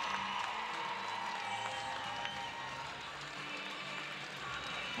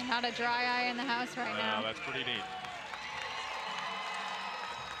 And not a dry eye in the house right now. That's pretty neat.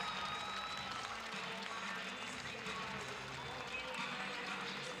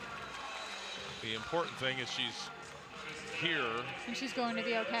 The important thing is she's here. And she's going to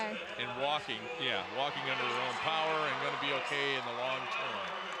be okay. And walking under her own power and going to be okay in the long term.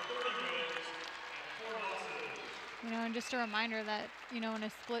 You know, and just a reminder that, you know, in a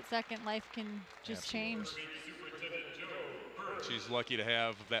split second, life can just change. She's lucky to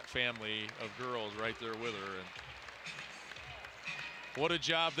have that family of girls right there with her. And what a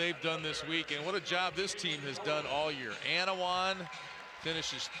job they've done this week, and what a job this team has done all year. Annawan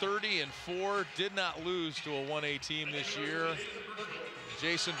finishes 30-4, did not lose to a 1A team this year.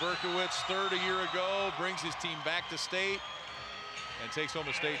 Jason Berkowitz, third a year ago, brings his team back to state and takes home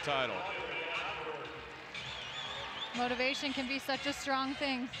a state title. Motivation can be such a strong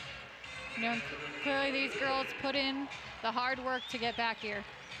thing. You know, clearly these girls put in the hard work to get back here.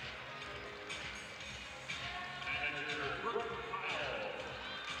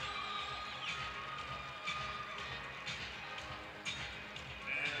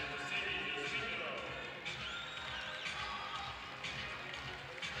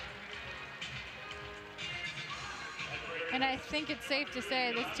 And I think it's safe to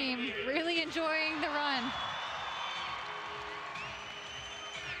say this team really enjoying the run.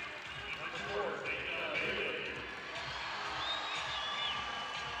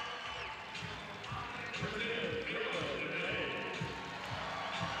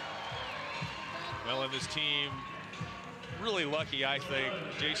 Well, and this team really lucky, I think.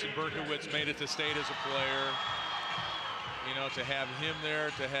 Jason Berkowitz made it to state as a player. You know, to have him there,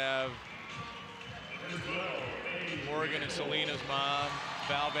 to have Morgan and Selena's mom,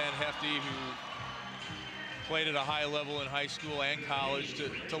 Val Van Hefty, who played at a high level in high school and college,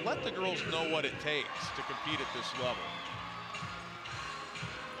 to let the girls know what it takes to compete at this level.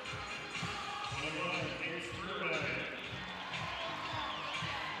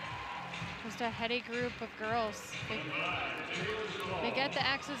 Just a heady group of girls. They get the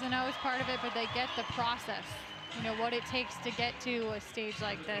X's and O's part of it, but they get the process. You know, what it takes to get to a stage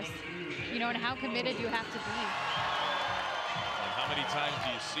like this. You know, and how committed you have to be. And how many times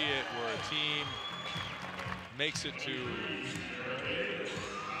do you see it where a team makes it to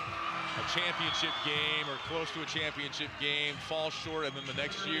a championship game or close to a championship game, falls short, and then the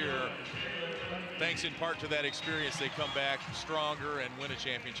next year, thanks in part to that experience, they come back stronger and win a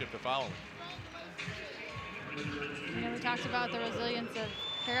championship the following. You know, we talked about the resilience of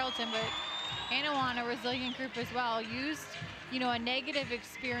Carrollton, but Annawan, a resilient group as well, used, you know, a negative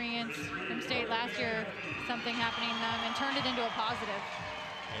experience from state last year, something happening to them, and turned it into a positive.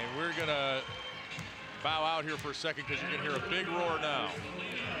 And we're gonna bow out here for a second because you're gonna hear a big roar now.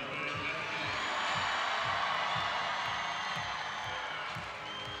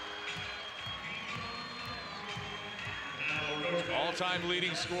 All-time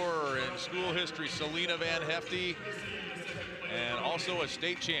leading scorer in school history, Selena Van Hefty, and also a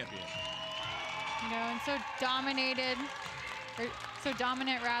state champion. You know, and so dominated, or so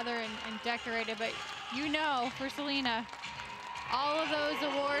dominant rather, and decorated. But you know, for Selena, all of those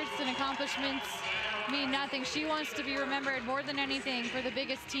awards and accomplishments mean nothing. She wants to be remembered more than anything for the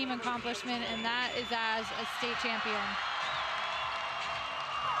biggest team accomplishment, and that is as a state champion.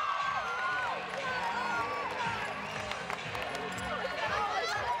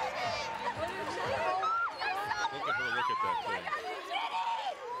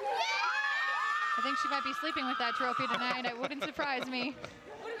 I think she might be sleeping with that trophy tonight. It wouldn't surprise me.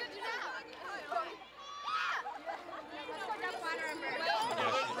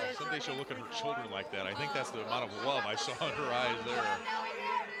 Yeah, someday she'll look at her children like that. I think that's the amount of love I saw in her eyes there.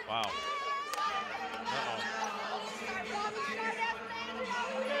 Wow. Uh-oh.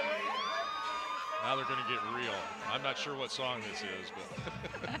 Now they're going to get real. I'm not sure what song this is, but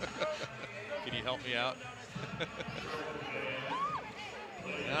can you help me out?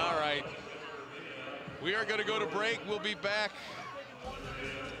 All right. We are going to go to break. We'll be back.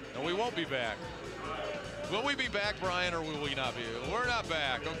 No, we won't be back. Will we be back, Brian, or will we not be? We're not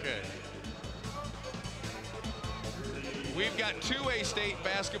back. Okay. We've got 2A state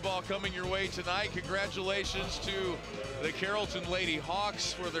basketball coming your way tonight. Congratulations to the Carrollton Lady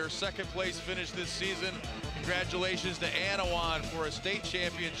Hawks for their second place finish this season. Congratulations to Annawan for a state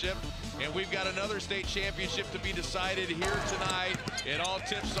championship. And we've got another state championship to be decided here tonight. It all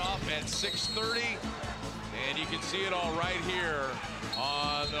tips off at 6:30. And you can see it all right here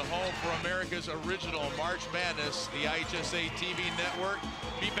on the home for America's original March Madness, the IHSA TV network.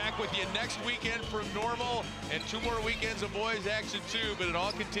 Be back with you next weekend for normal and 2 more weekends of boys action too, but it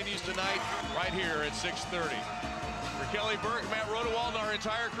all continues tonight right here at 6:30. For Kelly Burke, Matt Rodewald, and our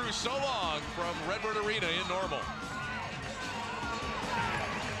entire crew, so long from Redbird Arena in Normal.